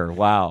 layer.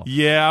 Wow.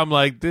 Yeah, I'm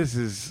like, this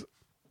is.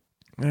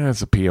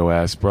 It's a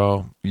POS,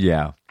 bro.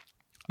 Yeah.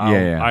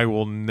 I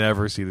will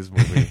never see this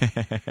movie.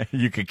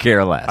 You could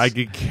care less. I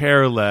could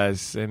care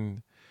less,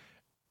 and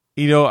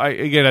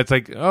it's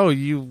like,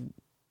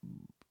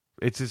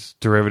 it's just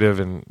derivative,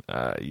 and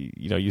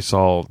you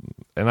saw,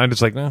 and I'm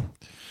just like, no,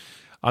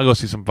 I'll go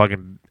see some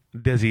fucking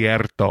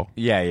Desierto.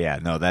 Yeah.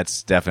 No,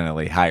 that's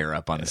definitely higher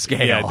up on the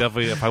scale. Yeah,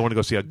 definitely. If I want to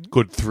go see a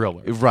good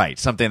thriller, Right.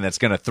 Something that's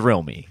going to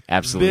thrill me.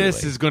 Absolutely.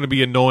 this is going to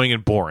be annoying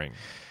and boring.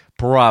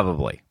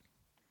 Probably.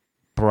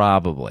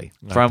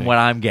 From what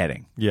I'm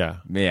getting. Yeah.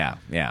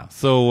 Yeah.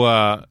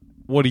 So,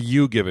 what do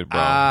you give it, bro?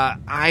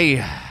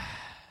 I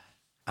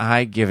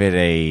give it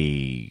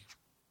a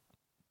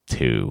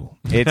 2.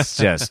 It's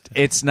just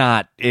it's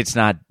not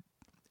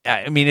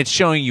I mean, it's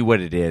showing you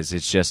what it is.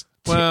 It's just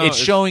it's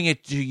showing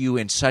it to you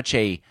in such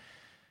a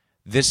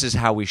this is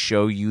how we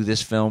show you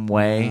this film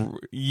way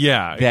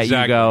yeah, that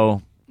exactly. you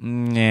go,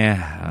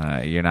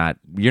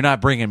 you're not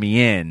bringing me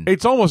in.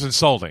 It's almost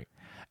insulting,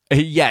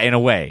 Yeah, in a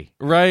way.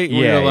 right? Where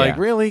Yeah, you're like,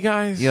 yeah. really,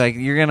 guys? You're like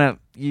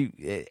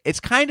it's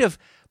kind of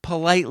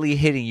politely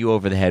hitting you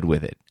over the head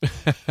with it.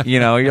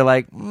 You're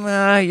like,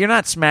 you're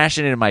not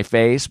smashing it in my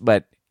face,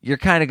 but you're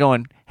kind of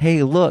going,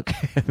 hey, look,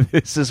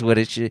 this is what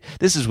it's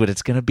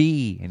going to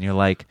be. And you're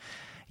like,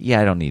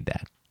 yeah, I don't need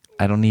that.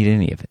 I don't need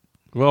any of it.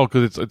 Well,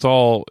 because it's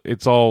all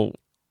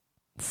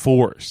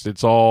forced.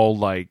 It's all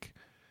like,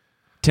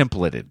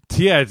 Templated.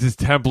 yeah, it's just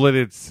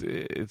template.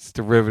 It's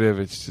derivative.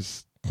 It's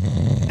just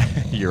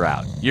You're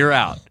out.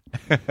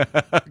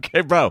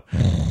 Okay, bro,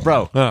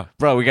 Huh.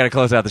 we got to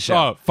close out the show.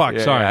 Oh, fuck,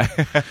 sorry. Yeah.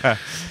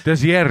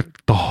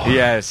 Desierto.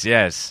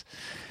 Yes.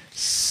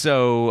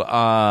 So,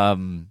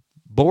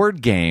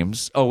 board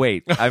games. Oh,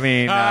 wait. I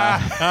mean,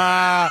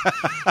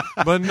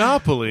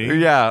 Monopoly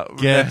yeah.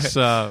 gets.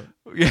 I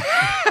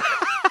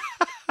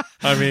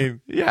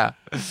mean, Yeah.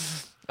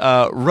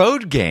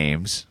 Road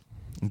games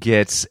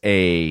gets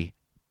a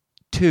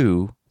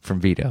 2 from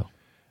Vito.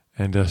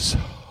 and a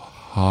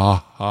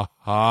soft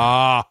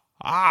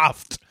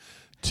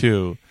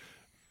 2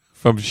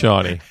 from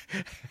Shawnee.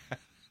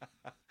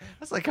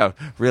 That's like a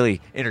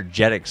really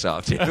energetic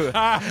soft 2. There's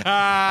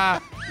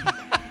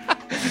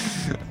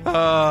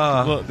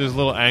a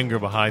little anger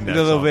behind that.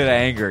 A little song. bit of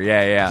anger.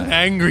 Yeah.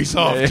 Angry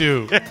soft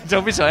 2.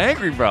 Don't be so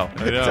angry, bro. know.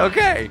 It's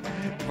okay.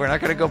 We're not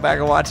going to go back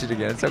and watch it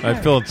again. It's okay. I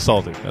feel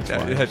insulted. That's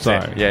why. That's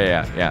Sorry. it.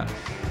 Yeah.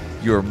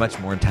 You are much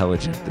more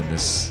intelligent than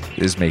this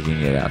is making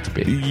it out to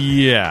be.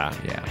 Yeah.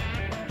 Yeah.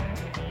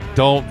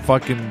 Don't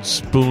fucking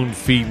spoon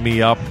feed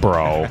me up,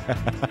 bro.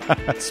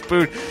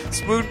 Spoon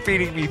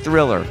feeding me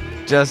Thriller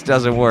just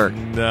doesn't work.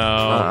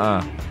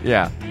 No.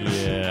 Yeah.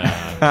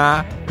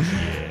 Yeah.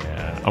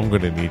 I'm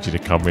going to need you to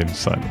come in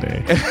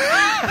Sunday.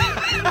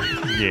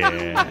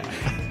 Yeah.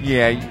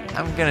 Yeah,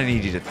 I'm going to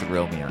need you to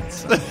thrill me on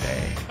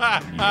Sunday.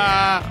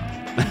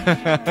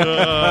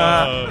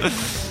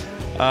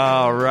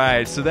 All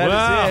right, so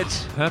that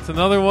is That's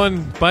another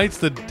one bites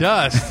the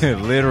dust. it.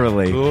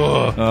 Literally.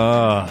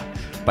 Ugh.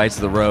 Bites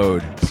the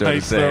road, so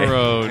Bites to say. the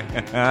road.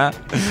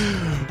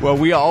 Well,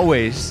 we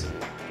always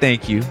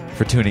thank you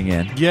for tuning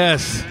in.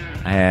 Yes.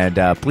 And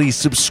please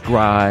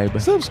subscribe.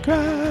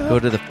 Subscribe. Go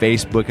to the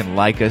Facebook and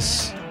like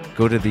us.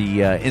 Go to the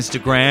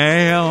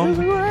Instagram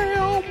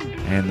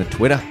and the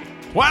Twitter.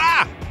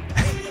 Wow.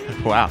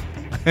 Wow.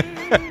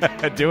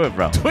 Do it,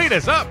 bro. Tweet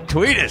us up.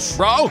 Tweet us.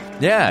 Bro.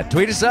 Yeah,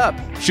 tweet us up.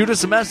 Shoot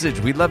us a message.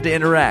 We'd love to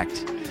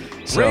interact.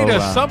 So, Rate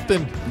us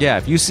something. Yeah,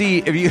 if you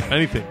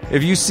Anything.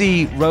 if you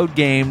see Road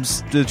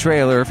Games, the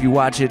trailer, if you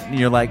watch it and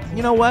you're like,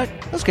 you know what,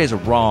 those guys are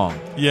wrong.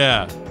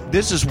 Yeah,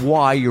 This is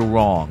why you're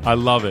wrong. I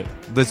love it.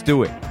 Let's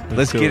do it.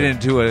 Let's do get it.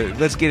 into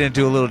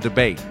a little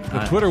debate. The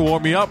Twitter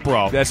warmed me up,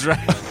 bro. That's right.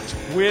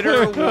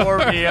 Twitter wore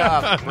me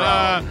up,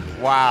 bro.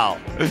 Wow.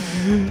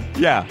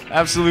 Yeah,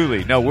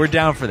 absolutely. No, we're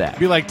down for that.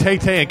 Be like Tay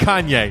Tay and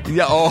Kanye.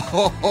 Yeah.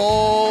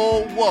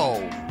 Oh,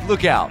 whoa.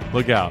 Look out.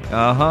 Look out.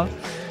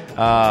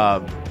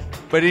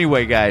 But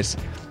anyway, guys,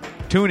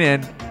 tune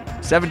in.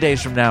 7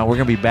 days from now, we're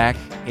going to be back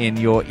in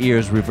your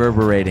ears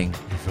reverberating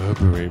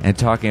and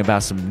talking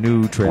about some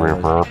new trailers.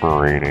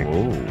 Reverberating.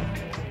 Oh,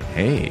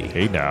 hey.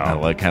 Hey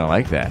now. I kind of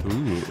like that.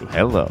 Ooh.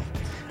 Hello.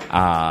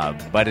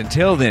 But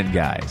until then,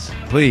 guys,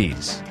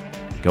 please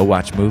go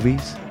watch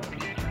movies,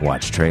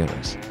 watch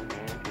trailers.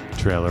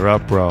 Trailer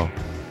up, bro.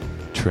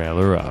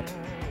 Trailer up.